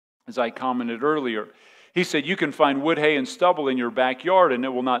 as I commented earlier. He said, you can find wood, hay, and stubble in your backyard, and it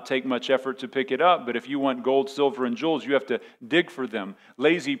will not take much effort to pick it up. But if you want gold, silver, and jewels, you have to dig for them.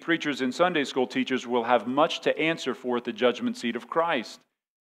 Lazy preachers and Sunday school teachers will have much to answer for at the judgment seat of Christ.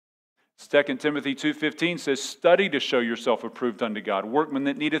 2 Timothy 2:15 says, study to show yourself approved unto God, workman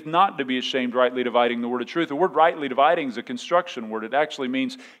that needeth not to be ashamed, rightly dividing the word of truth. The word rightly dividing is a construction word. It actually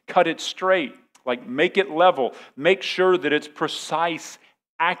means cut it straight, like make it level, make sure that it's precise,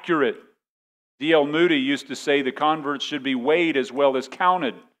 accurate. D.L. Moody used to say the converts should be weighed as well as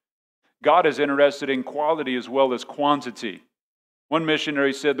counted. God is interested in quality as well as quantity. One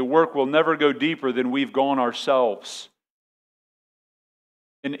missionary said, the work will never go deeper than we've gone ourselves.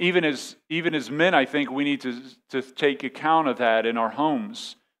 And even as men, I think we need to take account of that in our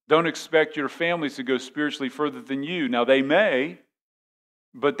homes. Don't expect your families to go spiritually further than you. Now, they may,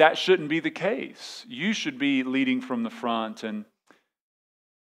 but that shouldn't be the case. You should be leading from the front. And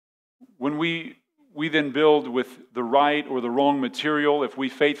when we then build with the right or the wrong material, if we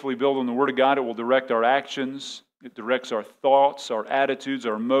faithfully build on the Word of God, it will direct our actions. It directs our thoughts, our attitudes,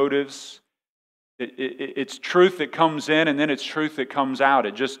 our motives. It's truth that comes in, and then it's truth that comes out.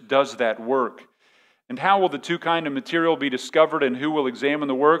 It just does that work. And how will the two kinds of material be discovered, and who will examine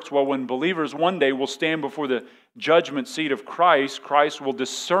the works? Well, when believers one day will stand before the judgment seat of Christ, Christ will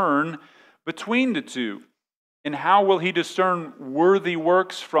discern between the two. And how will He discern worthy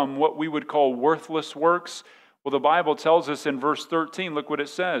works from what we would call worthless works? Well, the Bible tells us in verse 13, look what it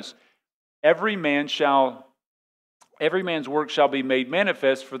says. Every man's work shall be made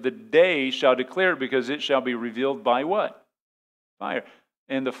manifest, for the day shall declare it, because it shall be revealed by what? Fire.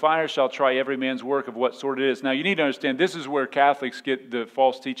 And the fire shall try every man's work of what sort it is. Now, you need to understand, this is where Catholics get the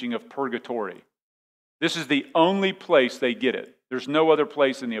false teaching of purgatory. This is the only place they get it. There's no other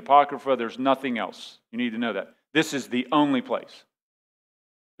place in the Apocrypha. There's nothing else. You need to know that. This is the only place.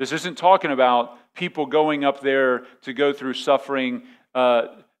 This isn't talking about people going up there to go through suffering,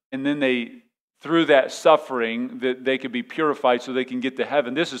 and then through that suffering, that they could be purified so they can get to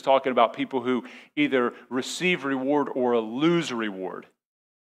heaven. This is talking about people who either receive reward or lose reward.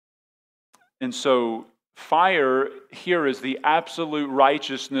 And so fire here is the absolute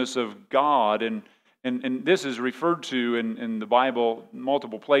righteousness of God. And this is referred to in the Bible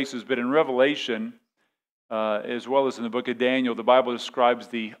multiple places, but in Revelation, as well as in the book of Daniel, the Bible describes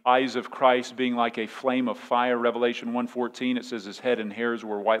the eyes of Christ being like a flame of fire. Revelation 1:14, it says his head and hairs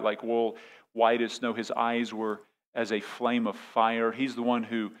were white like wool, white as snow. His eyes were as a flame of fire. He's the one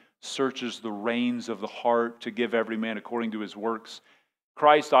who searches the reins of the heart to give every man according to his works.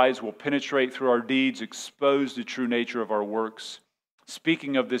 Christ's eyes will penetrate through our deeds, expose the true nature of our works.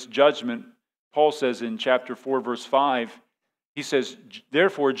 Speaking of this judgment, Paul says in chapter 4, verse 5, he says,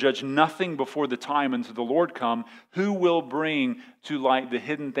 therefore judge nothing before the time until the Lord come, who will bring to light the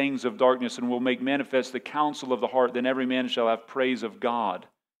hidden things of darkness and will make manifest the counsel of the heart. Then every man shall have praise of God.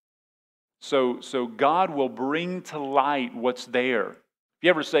 So God will bring to light what's there. If you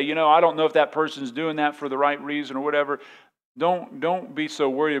ever say, I don't know if that person's doing that for the right reason or whatever, don't be so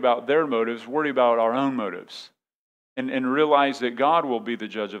worried about their motives. Worry about our own motives. And realize that God will be the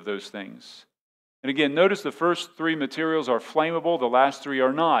judge of those things. And again, notice the first 3 materials are flammable, the last 3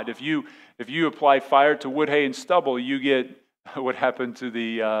 are not. If you apply fire to wood, hay, and stubble, you get what happened to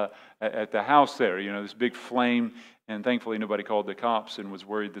at the house there, this big flame, and thankfully nobody called the cops and was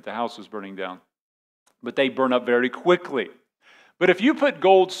worried that the house was burning down. But they burn up very quickly. But if you put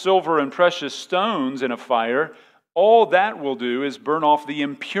gold, silver, and precious stones in a fire, all that will do is burn off the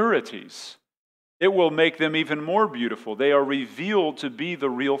impurities. It will make them even more beautiful. They are revealed to be the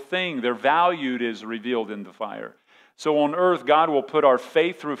real thing. Their value is revealed in the fire. So on earth, God will put our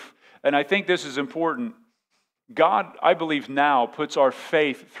faith through, and I think this is important. God, I believe now, puts our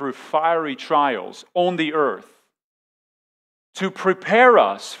faith through fiery trials on the earth to prepare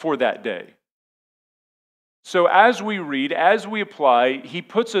us for that day. So as we read, as we apply, He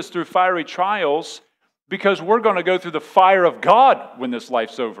puts us through fiery trials because we're going to go through the fire of God when this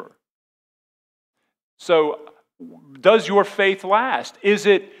life's over. So does your faith last?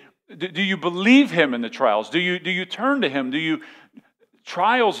 Do you believe Him in the trials? Do you turn to Him?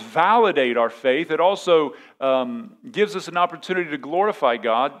 Trials validate our faith. It also gives us an opportunity to glorify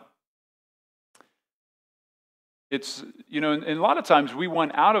God. It's, and a lot of times we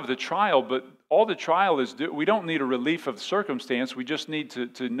want out of the trial, but all the trial is, we don't need a relief of circumstance. We just need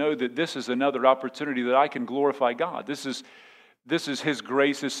to know that this is another opportunity that I can glorify God. This is His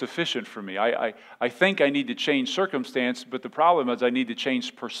grace is sufficient for me. I think I need to change circumstance, but the problem is I need to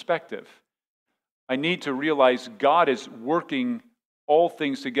change perspective. I need to realize God is working all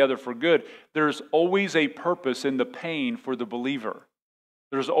things together for good. There's always a purpose in the pain for the believer.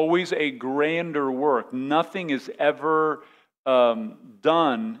 There's always a grander work. Nothing is ever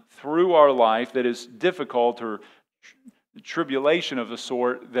done through our life that is difficult or tribulation of the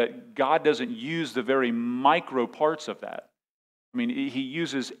sort that God doesn't use the very micro parts of that. I mean, He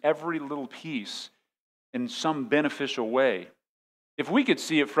uses every little piece in some beneficial way. If we could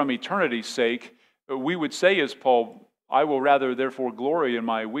see it from eternity's sake, we would say as Paul, I will rather therefore glory in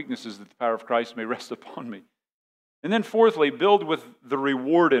my weaknesses that the power of Christ may rest upon me. And then fourthly, build with the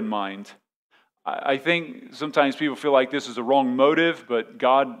reward in mind. I think sometimes people feel like this is a wrong motive, but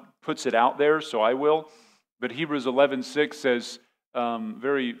God puts it out there, so I will. But Hebrews 11:6 says,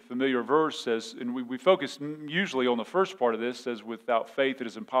 very familiar verse, says, and we focus usually on the first part of this, says, without faith it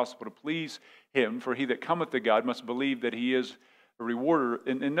is impossible to please Him, for he that cometh to God must believe that He is a rewarder.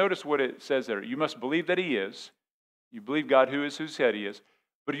 And notice what it says there. You must believe that He is. You believe God who said He is.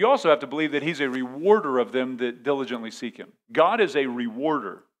 But you also have to believe that He's a rewarder of them that diligently seek Him. God is a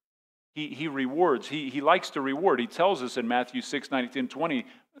rewarder. He rewards. He likes to reward. He tells us in Matthew 6:19-20,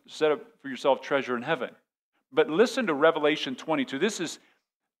 set up for yourself treasure in heaven. But listen to Revelation 22. This is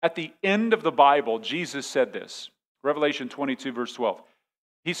at the end of the Bible. Jesus said this. Revelation 22, verse 12.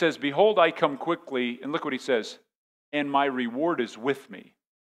 He says, behold, I come quickly. And look what He says. And my reward is with me,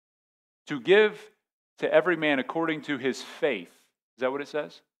 to give to every man according to his faith. Is that what it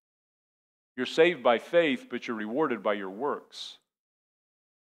says? You're saved by faith, but you're rewarded by your works.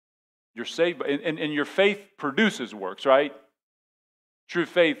 You're saved, and your faith produces works, right? True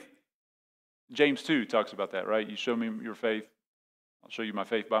faith, James 2 talks about that, right? You show me your faith, I'll show you my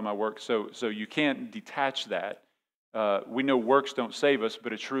faith by my works. So you can't detach that. We know works don't save us,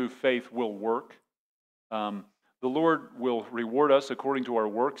 but a true faith will work. The Lord will reward us according to our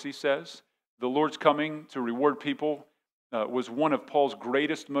works, He says. The Lord's coming to reward people was one of Paul's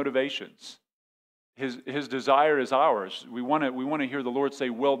greatest motivations. His desire is ours. We want to hear the Lord say,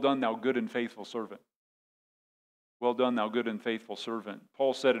 well done, thou good and faithful servant. Well done, thou good and faithful servant.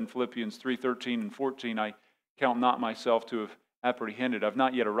 Paul said in Philippians 3:13 and 14, I count not myself to have apprehended. I've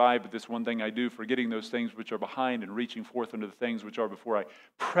not yet arrived, but this one thing I do, forgetting those things which are behind and reaching forth unto the things which are before, I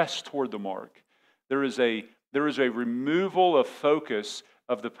press toward the mark. There is a removal of focus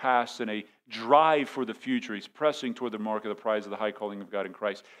of the past and a drive for the future. He's pressing toward the mark of the prize of the high calling of God in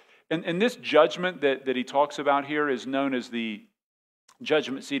Christ. And this judgment that he talks about here is known as the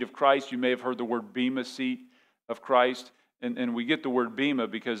judgment seat of Christ. You may have heard the word bema seat of Christ. And we get the word bema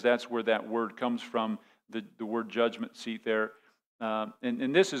because that's where that word comes from, the word judgment seat there.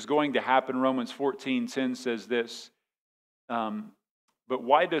 And this is going to happen. Romans 14:10 says this, but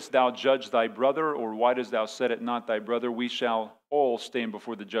why dost thou judge thy brother, or why dost thou set it not thy brother? We shall all stand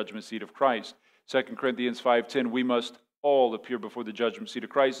before the judgment seat of Christ. 2 Corinthians 5:10, we must all appear before the judgment seat of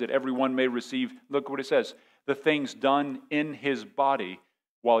Christ, that everyone may receive, look what it says, the things done in his body.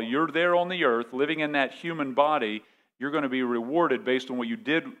 While you're there on the earth, living in that human body, you're going to be rewarded based on what you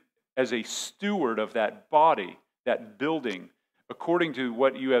did as a steward of that body, that building, according to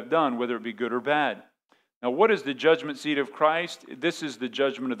what you have done, whether it be good or bad. Now, what is the judgment seat of Christ? This is the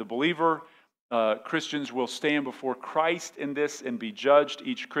judgment of the believer. Christians will stand before Christ in this and be judged.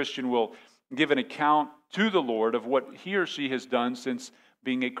 Each Christian will give an account to the Lord of what he or she has done since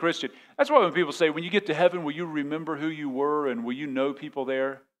being a Christian. That's why when people say, when you get to heaven, will you remember who you were and will you know people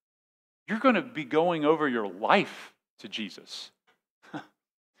there? You're going to be going over your life to Jesus.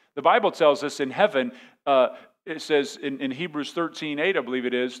 The Bible tells us in heaven, it says in Hebrews 13:8, I believe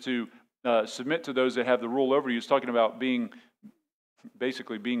it is, to submit to those that have the rule over you. It's talking about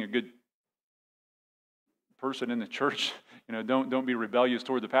basically being a good person in the church. Don't be rebellious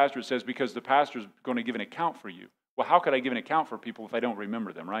toward the pastor. It says because the pastor is going to give an account for you. Well, how could I give an account for people if I don't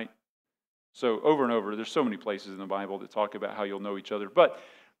remember them, right? So over and over, there's so many places in the Bible that talk about how you'll know each other. But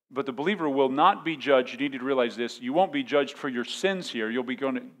the believer will not be judged. You need to realize this. You won't be judged for your sins here. You'll be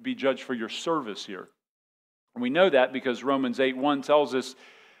going to be judged for your service here. And we know that because Romans 8:1 tells us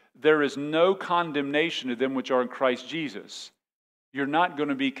there is no condemnation to them which are in Christ Jesus. You're not going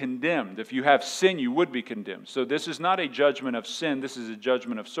to be condemned. If you have sin, you would be condemned. So this is not a judgment of sin. This is a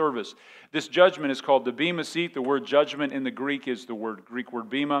judgment of service. This judgment is called the bema seat. The word judgment in the Greek is the Greek word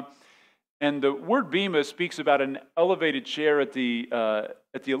bema. And the word bema speaks about an elevated chair at the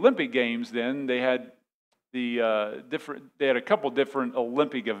Olympic Games. Then they had they had a couple different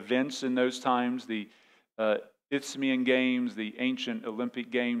Olympic events in those times. The Isthmian Games, the ancient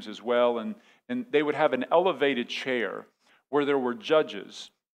Olympic Games as well, and they would have an elevated chair where there were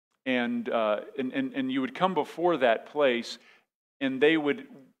judges, and you would come before that place, and they would,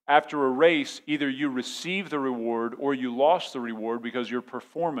 after a race, either you received the reward or you lost the reward because your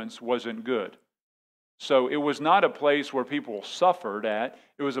performance wasn't good. So it was not a place where people suffered at.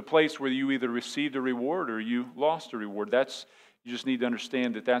 It was a place where you either received a reward or you lost a reward. You just need to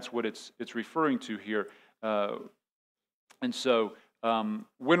understand that that's what it's referring to here. And so,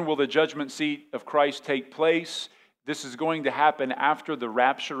 when will the judgment seat of Christ take place? This is going to happen after the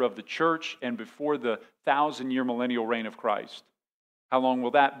rapture of the church and before the 1,000-year millennial reign of Christ. How long will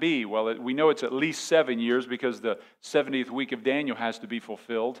that be? Well, we know it's at least 7 years because the 70th week of Daniel has to be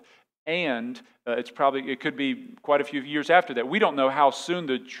fulfilled. And it could be quite a few years after that. We don't know how soon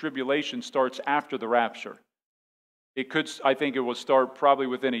the tribulation starts after the rapture. I think it will start probably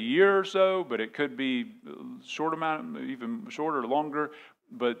within a year or so, but it could be a short amount, even shorter or longer.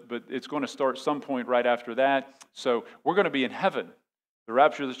 But it's going to start some point right after that. So we're going to be in heaven. The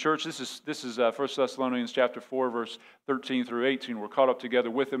rapture of the church, this is 1 Thessalonians chapter 4, verse 13 through 18. We're caught up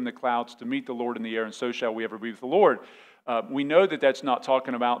together with him in the clouds to meet the Lord in the air, and so shall we ever be with the Lord. We know that that's not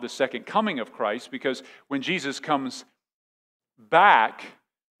talking about the second coming of Christ, because when Jesus comes back,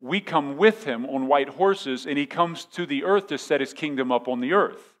 we come with him on white horses, and he comes to the earth to set his kingdom up on the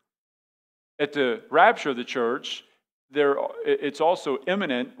earth. At the rapture of the church, it's also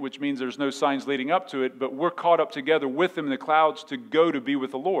imminent, which means there's no signs leading up to it, but we're caught up together with him in the clouds to go to be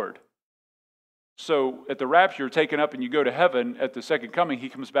with the Lord. So at the rapture, you're taken up and you go to heaven. At the second coming, he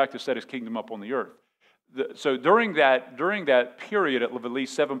comes back to set his kingdom up on the earth. So during that period of at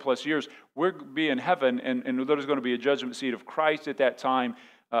least 7+ years, we'll be in heaven, and there's going to be a judgment seat of Christ at that time.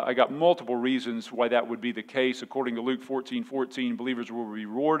 I got multiple reasons why that would be the case. According to Luke 14:14, believers will be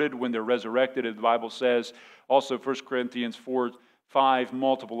rewarded when they're resurrected, as the Bible says. Also, 1 Corinthians 4:5,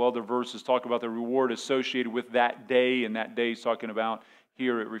 multiple other verses talk about the reward associated with that day, and that day is talking about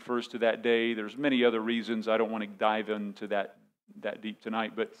here, it refers to that day. There's many other reasons. I don't want to dive into that deep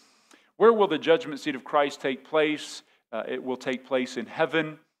tonight. But where will the judgment seat of Christ take place? It will take place in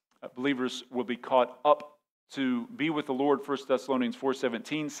heaven. Believers will be caught up to be with the Lord. 1 Thessalonians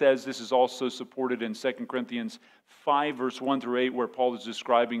 4:17 says this is also supported in 2 Corinthians 5, verse 1 through 8, where Paul is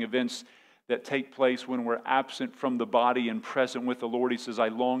describing events that take place when we're absent from the body and present with the Lord. He says, I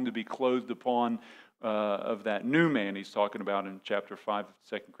long to be clothed upon of that new man he's talking about in chapter 5 of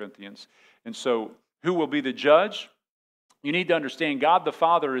 2 Corinthians. And so, who will be the judge? You need to understand, God the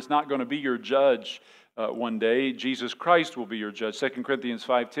Father is not going to be your judge one day. Jesus Christ will be your judge. 2 Corinthians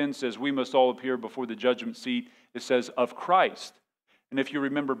 5:10 says, we must all appear before the judgment seat, it says, of Christ. And if you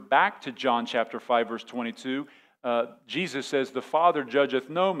remember back to John chapter 5, verse 22, Jesus says, the Father judgeth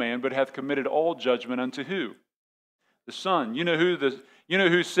no man, but hath committed all judgment unto who? The Son. You know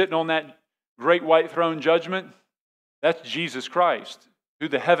who's sitting on that great white throne judgment? That's Jesus Christ, who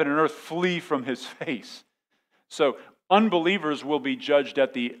the heaven and earth flee from his face. So unbelievers will be judged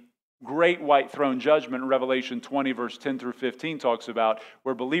at the great white throne judgment. In Revelation 20, verse 10 through 15 talks about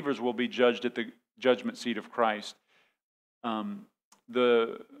where believers will be judged at the judgment seat of Christ.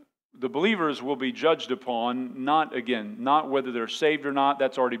 The believers will be judged upon, not whether they're saved or not.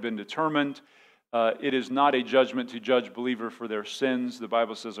 That's already been determined. It is not a judgment to judge believer for their sins. The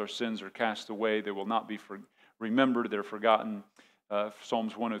Bible says our sins are cast away. They will not be remembered. They're forgotten.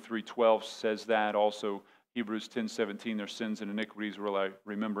 Psalms 103:12 says that. Also, Hebrews 10:17, their sins and iniquities will I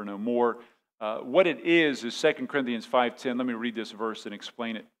remember no more. What it is 2 Corinthians 5:10. Let me read this verse and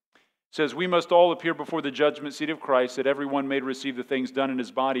explain it. It says, we must all appear before the judgment seat of Christ, that everyone may receive the things done in his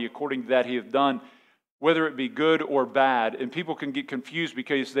body according to that he hath done, whether it be good or bad. And people can get confused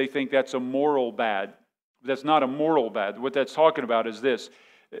because they think that's a moral bad. That's not a moral bad. What that's talking about is this.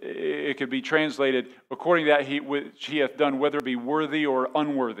 It could be translated according to that which he hath done, whether it be worthy or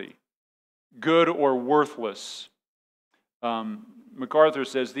unworthy, good or worthless. MacArthur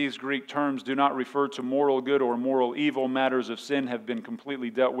says these Greek terms do not refer to moral good or moral evil. Matters of sin have been completely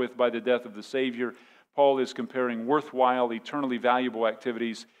dealt with by the death of the Savior. Paul is comparing worthwhile, eternally valuable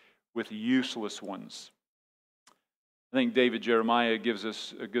activities with useless ones. I think David Jeremiah gives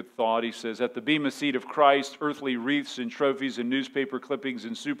us a good thought. He says, at the bema seat of Christ, earthly wreaths and trophies and newspaper clippings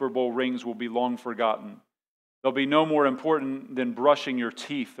and Super Bowl rings will be long forgotten. They'll be no more important than brushing your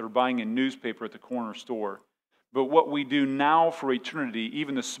teeth or buying a newspaper at the corner store. But what we do now for eternity,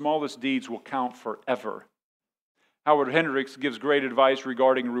 even the smallest deeds, will count forever. Howard Hendricks gives great advice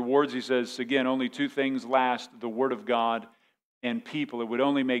regarding rewards. He says, again, only two things last, the Word of God and people. It would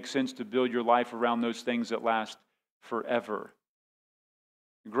only make sense to build your life around those things that last forever.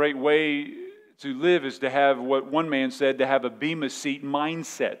 A great way to live is to have what one man said, to have a bema seat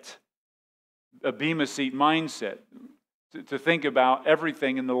mindset. A bema seat mindset. To think about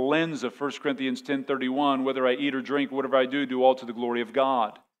everything in the lens of 1 Corinthians 10:31, whether I eat or drink, whatever I do all to the glory of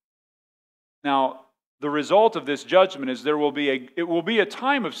God. Now, the result of this judgment is it will be a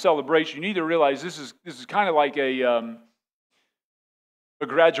time of celebration. You need to realize this is kind of like a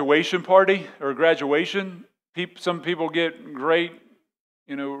graduation party or a graduation. Some people get great,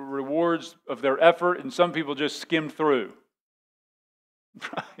 rewards of their effort, and some people just skim through.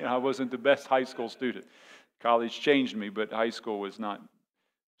 I wasn't the best high school student. College changed me, but high school was not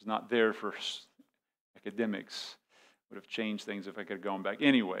there for academics. Would have changed things if I could have gone back.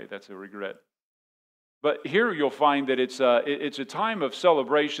 Anyway, that's a regret. But here you'll find that it's a time of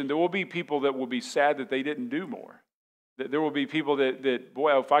celebration. There will be people that will be sad that they didn't do more. There will be people that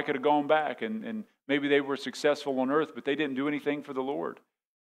boy, if I could have gone back and maybe they were successful on earth, but they didn't do anything for the Lord.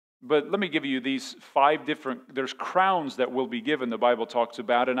 But let me give you these there's crowns that will be given, the Bible talks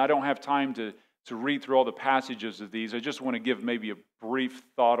about, and I don't have time to read through all the passages of these. I just want to give maybe a brief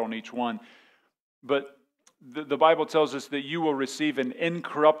thought on each one. But the Bible tells us that you will receive an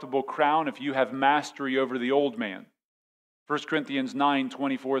incorruptible crown if you have mastery over the old man. 1 Corinthians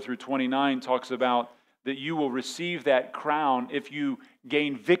 9:24-29 talks about that you will receive that crown if you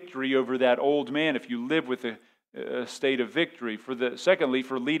gain victory over that old man, if you live with a state of victory. Secondly,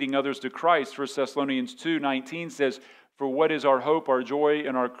 for leading others to Christ. 1 Thessalonians 2:19 says, for what is our hope, our joy,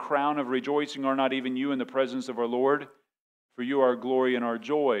 and our crown of rejoicing? Are not even you in the presence of our Lord? For you are our glory and our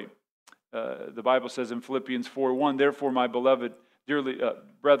joy. The Bible says in Philippians 4:1, therefore, my beloved,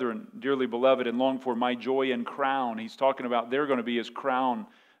 brethren, dearly beloved, and long for my joy and crown. He's talking about they're going to be his crown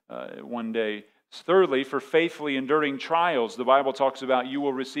one day. Thirdly, for faithfully enduring trials, the Bible talks about you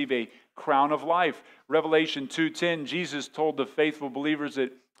will receive a crown of life. Revelation 2:10, Jesus told the faithful believers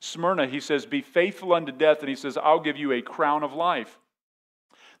at Smyrna, he says, be faithful unto death, and he says, I'll give you a crown of life.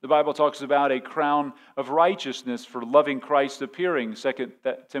 The Bible talks about a crown of righteousness for loving Christ appearing. 2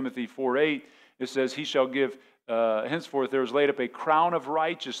 Timothy 4:8, it says, he shall give, henceforth there is laid up a crown of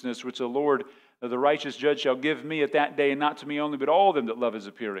righteousness, which the Lord, the righteous judge, shall give me at that day, and not to me only, but all them that love his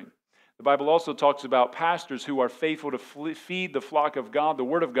appearing. The Bible also talks about pastors who are faithful to feed the flock of God, the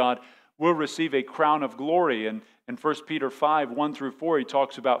Word of God, will receive a crown of glory. And in 1 Peter 5:1-4, he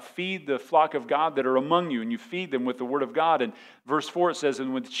talks about feed the flock of God that are among you, and you feed them with the Word of God. And verse 4, it says,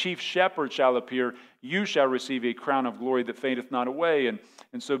 and when the chief shepherd shall appear, you shall receive a crown of glory that fadeth not away. And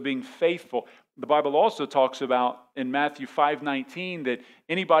so being faithful. The Bible also talks about in Matthew 5:19 that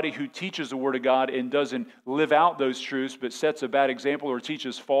anybody who teaches the Word of God and doesn't live out those truths but sets a bad example or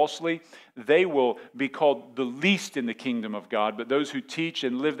teaches falsely, they will be called the least in the kingdom of God. But those who teach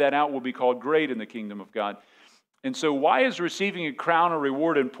and live that out will be called great in the kingdom of God. And so why is receiving a crown or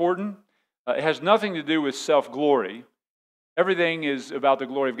reward important? It has nothing to do with self-glory. Everything is about the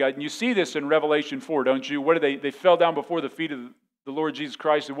glory of God. And you see this in Revelation 4, don't you? What did they fell down before the feet of the Lord Jesus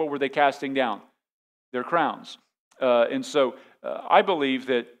Christ, and what were they casting down? Their crowns. And so I believe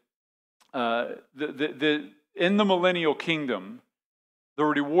that in the millennial kingdom, the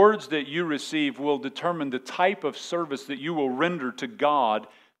rewards that you receive will determine the type of service that you will render to God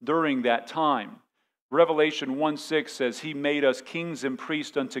during that time. Revelation 1:6 says, he made us kings and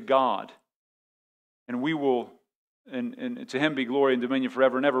priests unto God, and we will, and to him be glory and dominion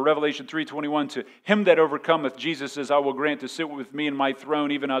forever and ever. Revelation 3:21, to him that overcometh, Jesus says, I will grant to sit with me in my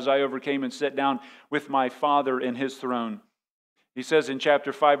throne, even as I overcame and sat down with my Father in his throne. He says in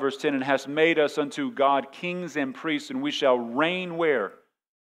chapter 5, verse 10, and hast made us unto God kings and priests, and we shall reign where?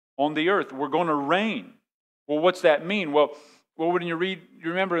 On the earth. We're going to reign. Well, what's that mean? Well, when you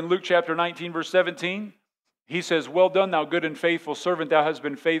remember in Luke chapter 19, verse 17, he says, well done, thou good and faithful servant. Thou hast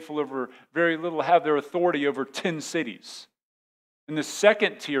been faithful over very little, have their authority over 10 cities. And the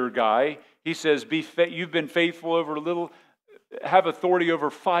second tier guy, he says, you've been faithful over little, have authority over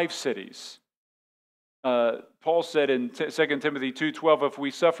 5 cities. Paul said in 2 Timothy 2:12, if we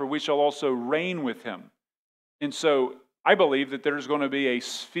suffer, we shall also reign with him. And so I believe that there's going to be a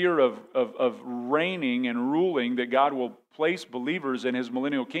sphere of reigning and ruling that God will place believers in his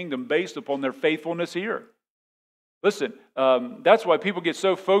millennial kingdom based upon their faithfulness here. Listen, that's why people get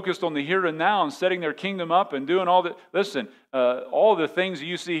so focused on the here and now and setting their kingdom up and doing all that. Listen, all the things that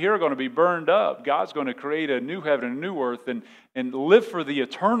you see here are going to be burned up. God's going to create a new heaven and a new earth and live for the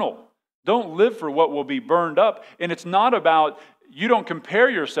eternal. Don't live for what will be burned up. And it's not about, you don't compare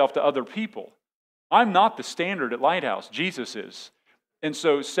yourself to other people. I'm not the standard at Lighthouse. Jesus is. And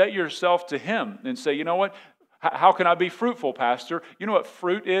so set yourself to Him and say, you know what? How can I be fruitful, Pastor? You know what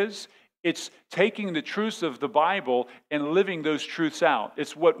fruit is? It's taking the truths of the Bible and living those truths out.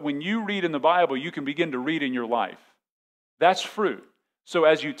 It's what, when you read in the Bible, you can begin to read in your life. That's fruit. So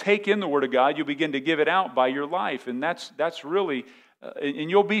as you take in the Word of God, you begin to give it out by your life. And that's really, and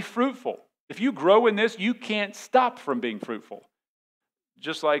you'll be fruitful. If you grow in this, you can't stop from being fruitful.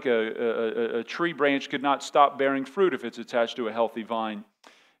 Just like a tree branch could not stop bearing fruit if it's attached to a healthy vine.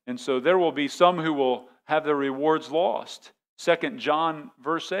 And so there will be some who will have their rewards lost. 2 John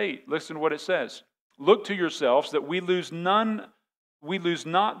verse 8, listen to what it says. Look to yourselves that we lose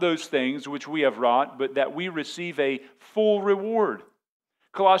not those things which we have wrought, but that we receive a full reward.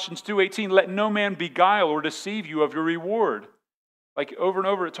 Colossians 2:18, let no man beguile or deceive you of your reward. Like over and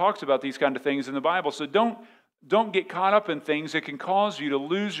over it talks about these kind of things in the Bible. So don't get caught up in things that can cause you to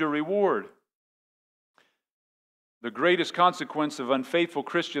lose your reward. The greatest consequence of unfaithful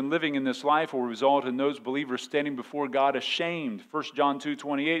Christian living in this life will result in those believers standing before God ashamed. 1 John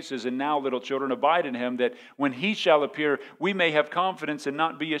 2:28 says, and now, little children, abide in Him, that when He shall appear, we may have confidence and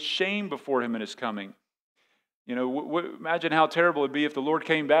not be ashamed before Him in His coming. You know, imagine how terrible it would be if the Lord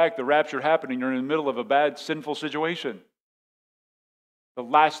came back, the rapture happened, and you're in the middle of a bad, sinful situation. The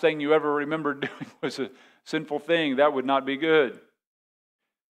last thing you ever remembered doing was a sinful thing. That would not be good.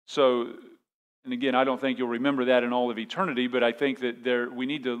 So, and again, I don't think you'll remember that in all of eternity, but I think that we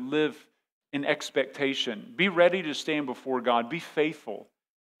need to live in expectation. Be ready to stand before God. Be faithful.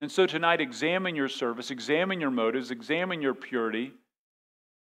 And so tonight, examine your service, examine your motives, examine your purity.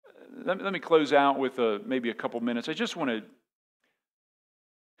 Let me close out with maybe a couple minutes. I just want to...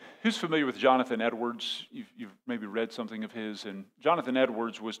 Who's familiar with Jonathan Edwards? You've maybe read something of his. And Jonathan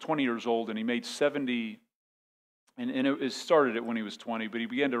Edwards was 20 years old, and he made 70... And it started it when he was 20, but he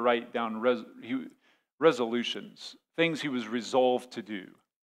began to write down resolutions, things he was resolved to do.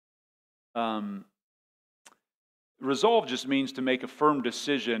 Resolve just means to make a firm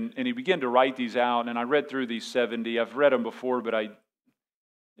decision, and he began to write these out, and I read through these 70. I've read them before, but it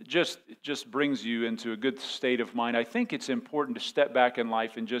just brings you into a good state of mind. I think it's important to step back in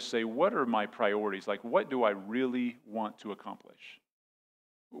life and just say, what are my priorities? Like, what do I really want to accomplish?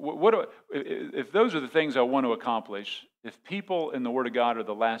 If those are the things I want to accomplish, if people in the Word of God are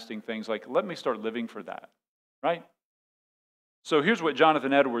the lasting things, like, let me start living for that, right? So here's what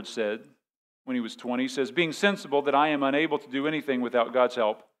Jonathan Edwards said when he was 20. He says, being sensible that I am unable to do anything without God's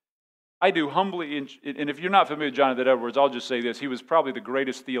help, I do humbly, and if you're not familiar with Jonathan Edwards, I'll just say this. He was probably the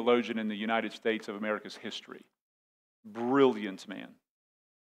greatest theologian in the United States of America's history. Brilliant man.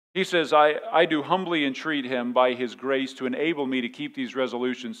 He says, I do humbly entreat Him by His grace to enable me to keep these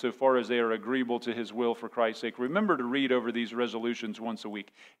resolutions so far as they are agreeable to His will for Christ's sake. Remember to read over these resolutions once a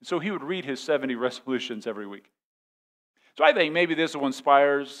week. And so he would read his 70 resolutions every week. So I think maybe this will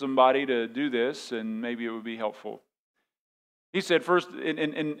inspire somebody to do this, and maybe it would be helpful. He said first,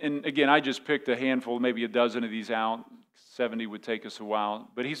 and again, I just picked a handful, maybe a dozen of these out. 70 would take us a while.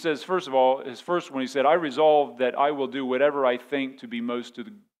 But he says, first of all, his first one, he said, I resolve that I will do whatever I think to be most to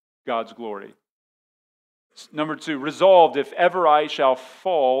God's glory. Number 2, resolved if ever I shall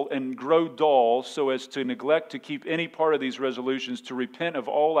fall and grow dull so as to neglect to keep any part of these resolutions, to repent of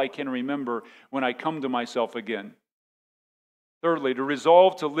all I can remember when I come to myself again. Thirdly, to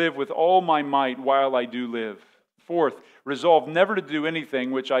resolve to live with all my might while I do live. Fourth, resolve never to do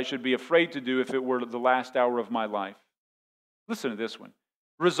anything which I should be afraid to do if it were the last hour of my life. Listen to this one.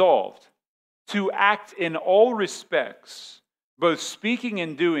 Resolved to act in all respects, both speaking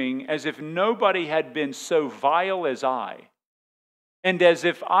and doing, as if nobody had been so vile as I, and as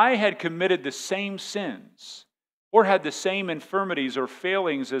if I had committed the same sins, or had the same infirmities or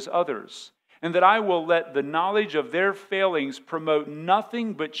failings as others, and that I will let the knowledge of their failings promote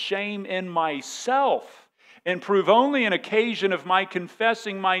nothing but shame in myself, and prove only an occasion of my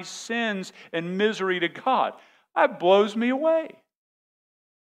confessing my sins and misery to God. That blows me away.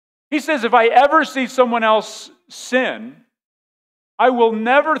 He says, if I ever see someone else sin, I will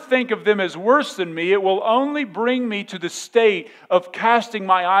never think of them as worse than me. It will only bring me to the state of casting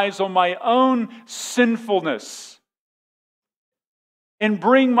my eyes on my own sinfulness and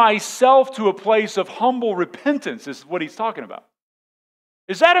bring myself to a place of humble repentance, is what he's talking about.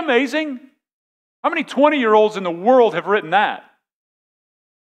 Is that amazing? How many 20-year-olds in the world have written that?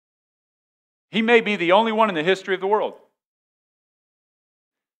 He may be the only one in the history of the world.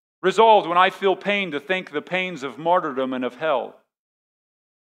 Resolved when I feel pain to think the pains of martyrdom and of hell.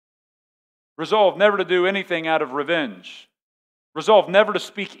 Resolved never to do anything out of revenge. Resolved never to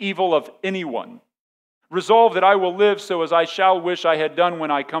speak evil of anyone. Resolved that I will live so as I shall wish I had done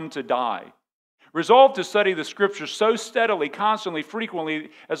when I come to die. Resolved to study the Scriptures so steadily, constantly, frequently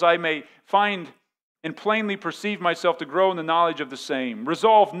as I may find and plainly perceive myself to grow in the knowledge of the same.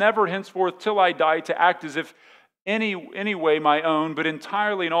 Resolved never henceforth till I die to act as if any way my own, but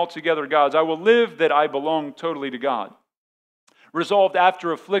entirely and altogether God's. I will live that I belong totally to God. Resolved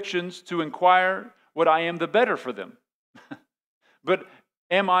after afflictions to inquire what I am the better for them. But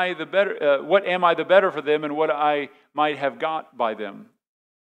am I the better? What am I the better for them, and what I might have got by them?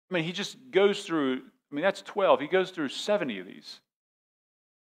 I mean, he just goes through. I mean, that's 12. He goes through 70 of these.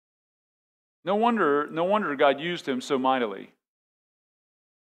 No wonder God used him so mightily.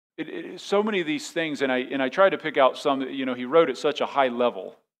 So many of these things, and I tried to pick out some that, he wrote at such a high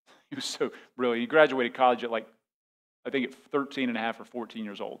level. He was so brilliant. He graduated college at I think at 13 and a half or 14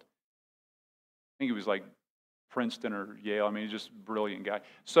 years old. I think he was like Princeton or Yale. I mean, he's just a brilliant guy.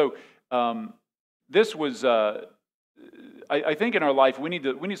 So this was, I think in our life, we need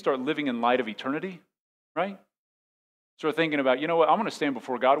to start living in light of eternity, right? Start thinking about, you know what, I'm going to stand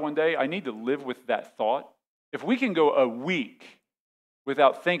before God one day. I need to live with that thought. If we can go a week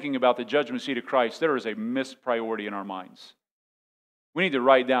without thinking about the judgment seat of Christ, there is a missed priority in our minds. We need to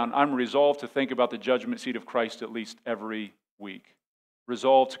write down, I'm resolved to think about the judgment seat of Christ at least every week.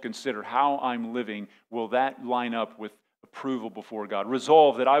 Resolved to consider how I'm living. Will that line up with approval before God?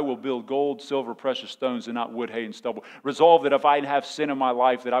 Resolve that I will build gold, silver, precious stones, and not wood, hay, and stubble. Resolve that if I have sin in my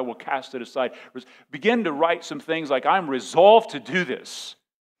life, that I will cast it aside. Begin to write some things like, I'm resolved to do this.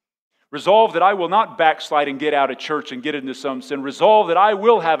 Resolve that I will not backslide and get out of church and get into some sin. Resolve that I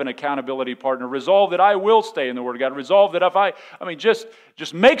will have an accountability partner. Resolve that I will stay in the Word of God. Resolve that if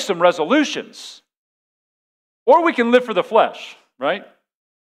just make some resolutions. Or we can live for the flesh, right?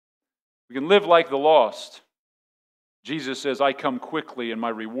 We can live like the lost. Jesus says, I come quickly and my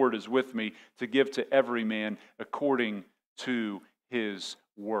reward is with me to give to every man according to his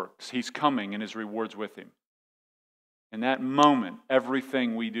works. He's coming and his reward's with him. In that moment,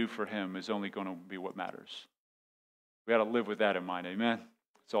 everything we do for him is only going to be what matters. We got to live with that in mind, amen?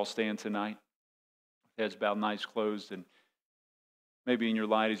 Let's all stand tonight. Heads bowed, eyes closed, and maybe in your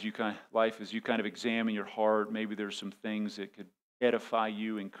life as you kind of examine your heart, maybe there's some things that could edify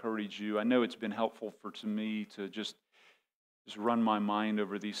you, encourage you. I know it's been helpful to me to just run my mind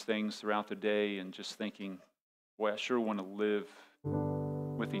over these things throughout the day and just thinking, boy, I sure want to live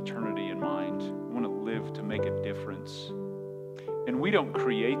with eternity in mind. I want to live to make a difference. And we don't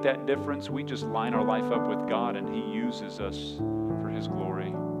create that difference. We just line our life up with God and He uses us for His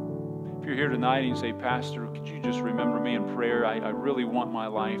glory. If you're here tonight and you say, Pastor, could you just remember me in prayer? I really want my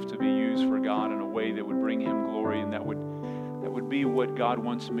life to be used for God in a way that would bring Him glory and that would be what God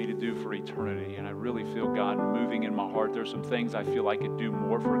wants me to do for eternity. And I really feel God moving in my heart. There's some things I feel I could do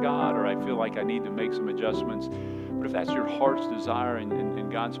more for God, or I feel like I need to make some adjustments. But if that's your heart's desire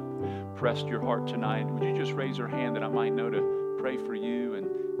and God's pressed your heart tonight, would you just raise your hand that I might know to pray for you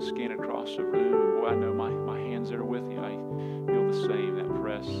and scan across the room? And boy, I know my hands there with you. I feel the same, that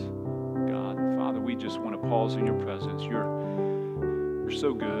press. God, Father, we just want to pause in your presence. You're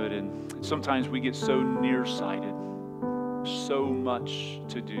so good, and sometimes we get so nearsighted. So much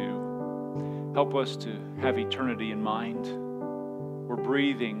to do. Help us to have eternity in mind. We're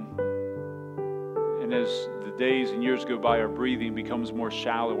breathing, and as the days and years go by, our breathing becomes more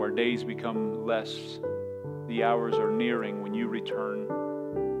shallow, our days become less. The hours are nearing when you return.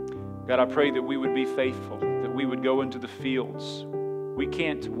 God, I pray that we would be faithful, that we would go into the fields. We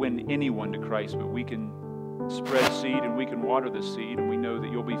can't win anyone to Christ, but we can spread seed and we can water the seed, and we know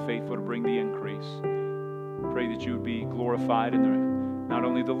that you'll be faithful to bring the increase. Pray that you would be glorified in not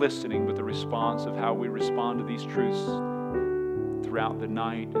only the listening, but the response of how we respond to these truths throughout the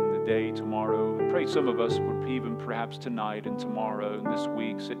night and the day tomorrow. I pray some of us would even perhaps tonight and tomorrow and this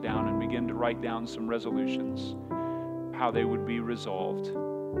week sit down and begin to write down some resolutions, how they would be resolved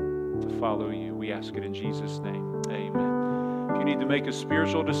to follow you. We ask it in Jesus' name. Amen. If you need to make a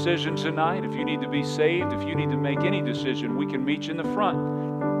spiritual decision tonight, if you need to be saved, if you need to make any decision, we can meet you in the front.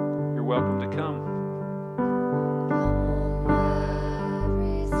 You're welcome to come.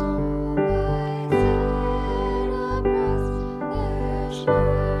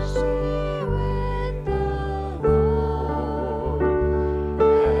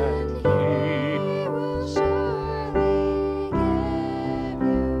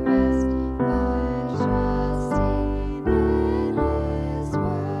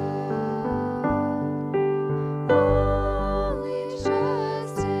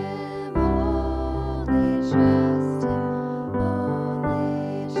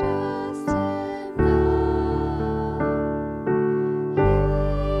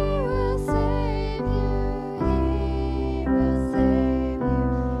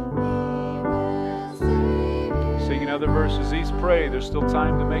 verse as these pray. There's still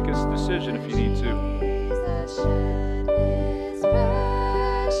time to make a decision if you need to.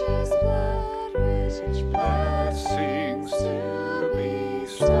 Blessings to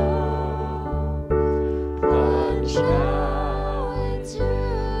bestow, plunge now into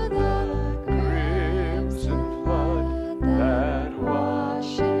the crimson flood that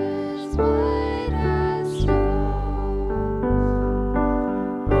washes white as snow.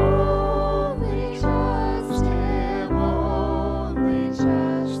 Only trust Him, only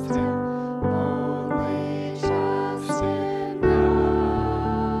trust Him, only trust Him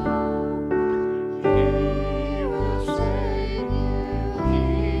now. He will save you,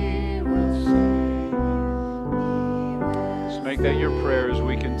 He will save you. Just make that your prayer as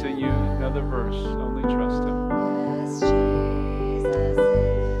we continue another verse. Only trust Him.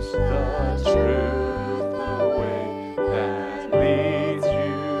 The truth, the way that leads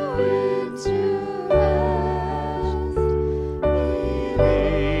you into rest.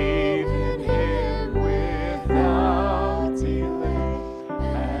 Believe in Him without delay,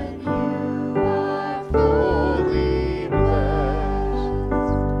 and you are fully blessed.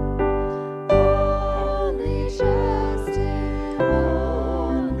 Only trust Him,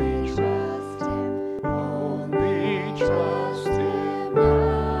 only trust Him, only trust Him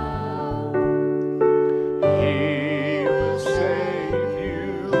now. He will save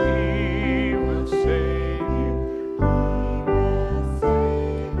you, He will save you, He will save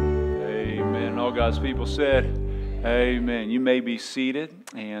you. Amen. All God's people said, amen. You may be seated,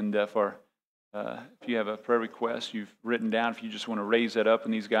 and if you have a prayer request you've written down, if you just want to raise that up,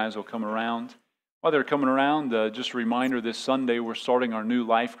 and these guys will come around. While they're coming around, just a reminder, this Sunday we're starting our new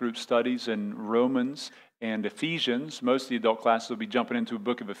life group studies in Romans and Ephesians. Most of the adult classes will be jumping into a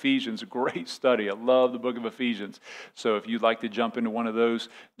book of Ephesians. A great study. I love the book of Ephesians. So if you'd like to jump into one of those,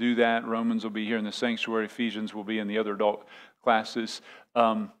 do that. Romans will be here in the sanctuary. Ephesians will be in the other adult classes.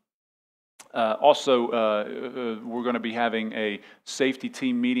 We're going to be having a safety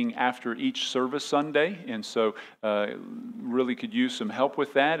team meeting after each service Sunday, and so really could use some help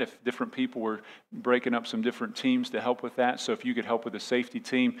with that if different people were breaking up some different teams to help with that. So if you could help with the safety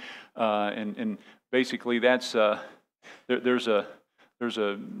team, and basically that's there's a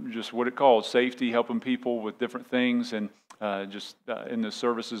just what it calls safety, helping people with different things, and in the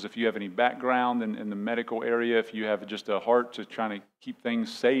services, if you have any background in the medical area, if you have just a heart to trying to keep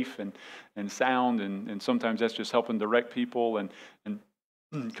things safe and sound, and sometimes that's just helping direct people and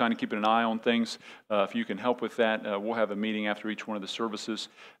kind of keeping an eye on things. If you can help with that, we'll have a meeting after each one of the services.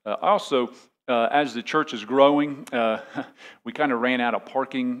 As the church is growing, we kind of ran out of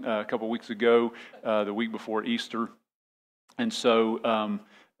parking a couple weeks ago, the week before Easter. And so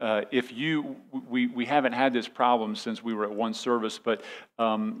we haven't had this problem since we were at one service, but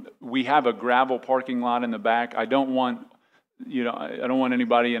we have a gravel parking lot in the back. I don't want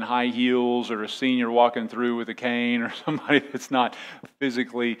anybody in high heels or a senior walking through with a cane or somebody that's not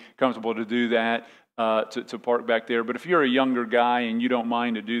physically comfortable to do that, to park back there. But if you're a younger guy and you don't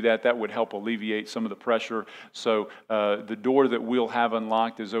mind to do that, that would help alleviate some of the pressure. So the door that we'll have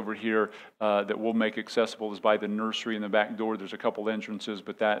unlocked is over here, that we'll make accessible is by the nursery in the back door. There's a couple entrances,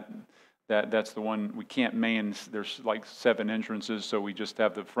 but that's the one we can't man. There's like 7 entrances, so we just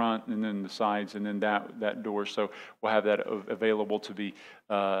have the front and then the sides and then that door. So we'll have that available to be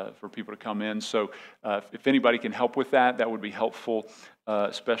for people to come in. So if anybody can help with that, that would be helpful,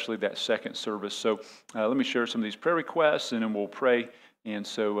 especially that second service. So let me share some of these prayer requests, and then we'll pray. And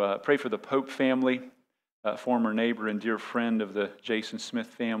so pray for the Pope family, former neighbor and dear friend of the Jason Smith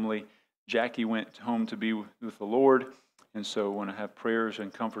family. Jackie went home to be with the Lord. And so I want to have prayers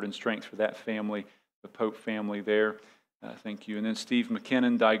and comfort and strength for that family, the Pope family there. Thank you. And then Steve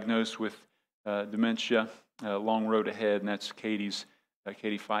McKinnon, diagnosed with dementia, long road ahead, and that's Katie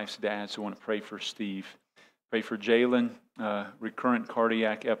Fife's dad. So I want to pray for Steve. Pray for Jalen, recurrent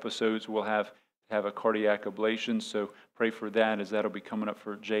cardiac episodes. We'll have a cardiac ablation, so pray for that as that'll be coming up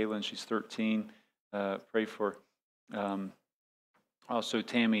for Jalen. She's 13. Pray for also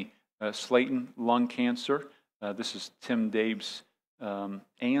Tammy Slayton, lung cancer. This is Tim Dabe's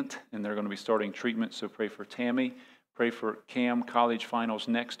aunt, and they're going to be starting treatment, so pray for Tammy. Pray for Cam, college finals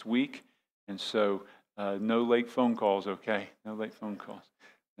next week, and so no late phone calls, okay? No late phone calls.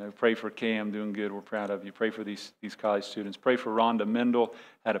 Pray for Cam, doing good, we're proud of you. Pray for these college students. Pray for Rhonda Mendel,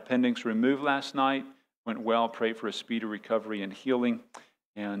 had appendix removed last night, went well. Pray for a speedy recovery and healing.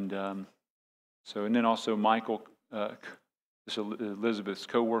 And and then also Michael, this is Elizabeth's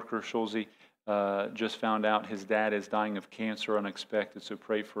co-worker, Schulze, just found out his dad is dying of cancer unexpected, so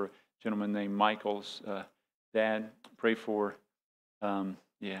pray for a gentleman named Michael's dad. Pray for, so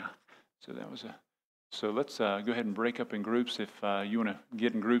that was So let's go ahead and break up in groups. If you want to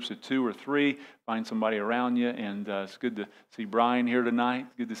get in groups of 2 or 3, find somebody around you. And it's good to see Brian here tonight.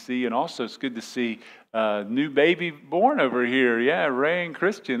 Good to see you. And also it's good to see new baby born over here. Yeah, Ray and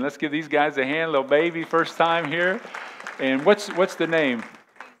Christian. Let's give these guys a hand. Little baby, first time here. And what's the name?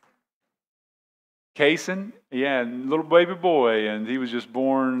 Kaysen. Yeah, little baby boy. And he was just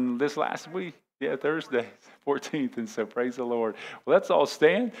born this last week. Yeah, Thursday, 14th. And so praise the Lord. Well, let's all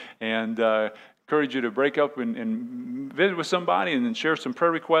stand and encourage you to break up and visit with somebody and then share some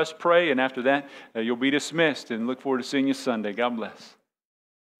prayer requests, pray, and after that, you'll be dismissed. And look forward to seeing you Sunday. God bless.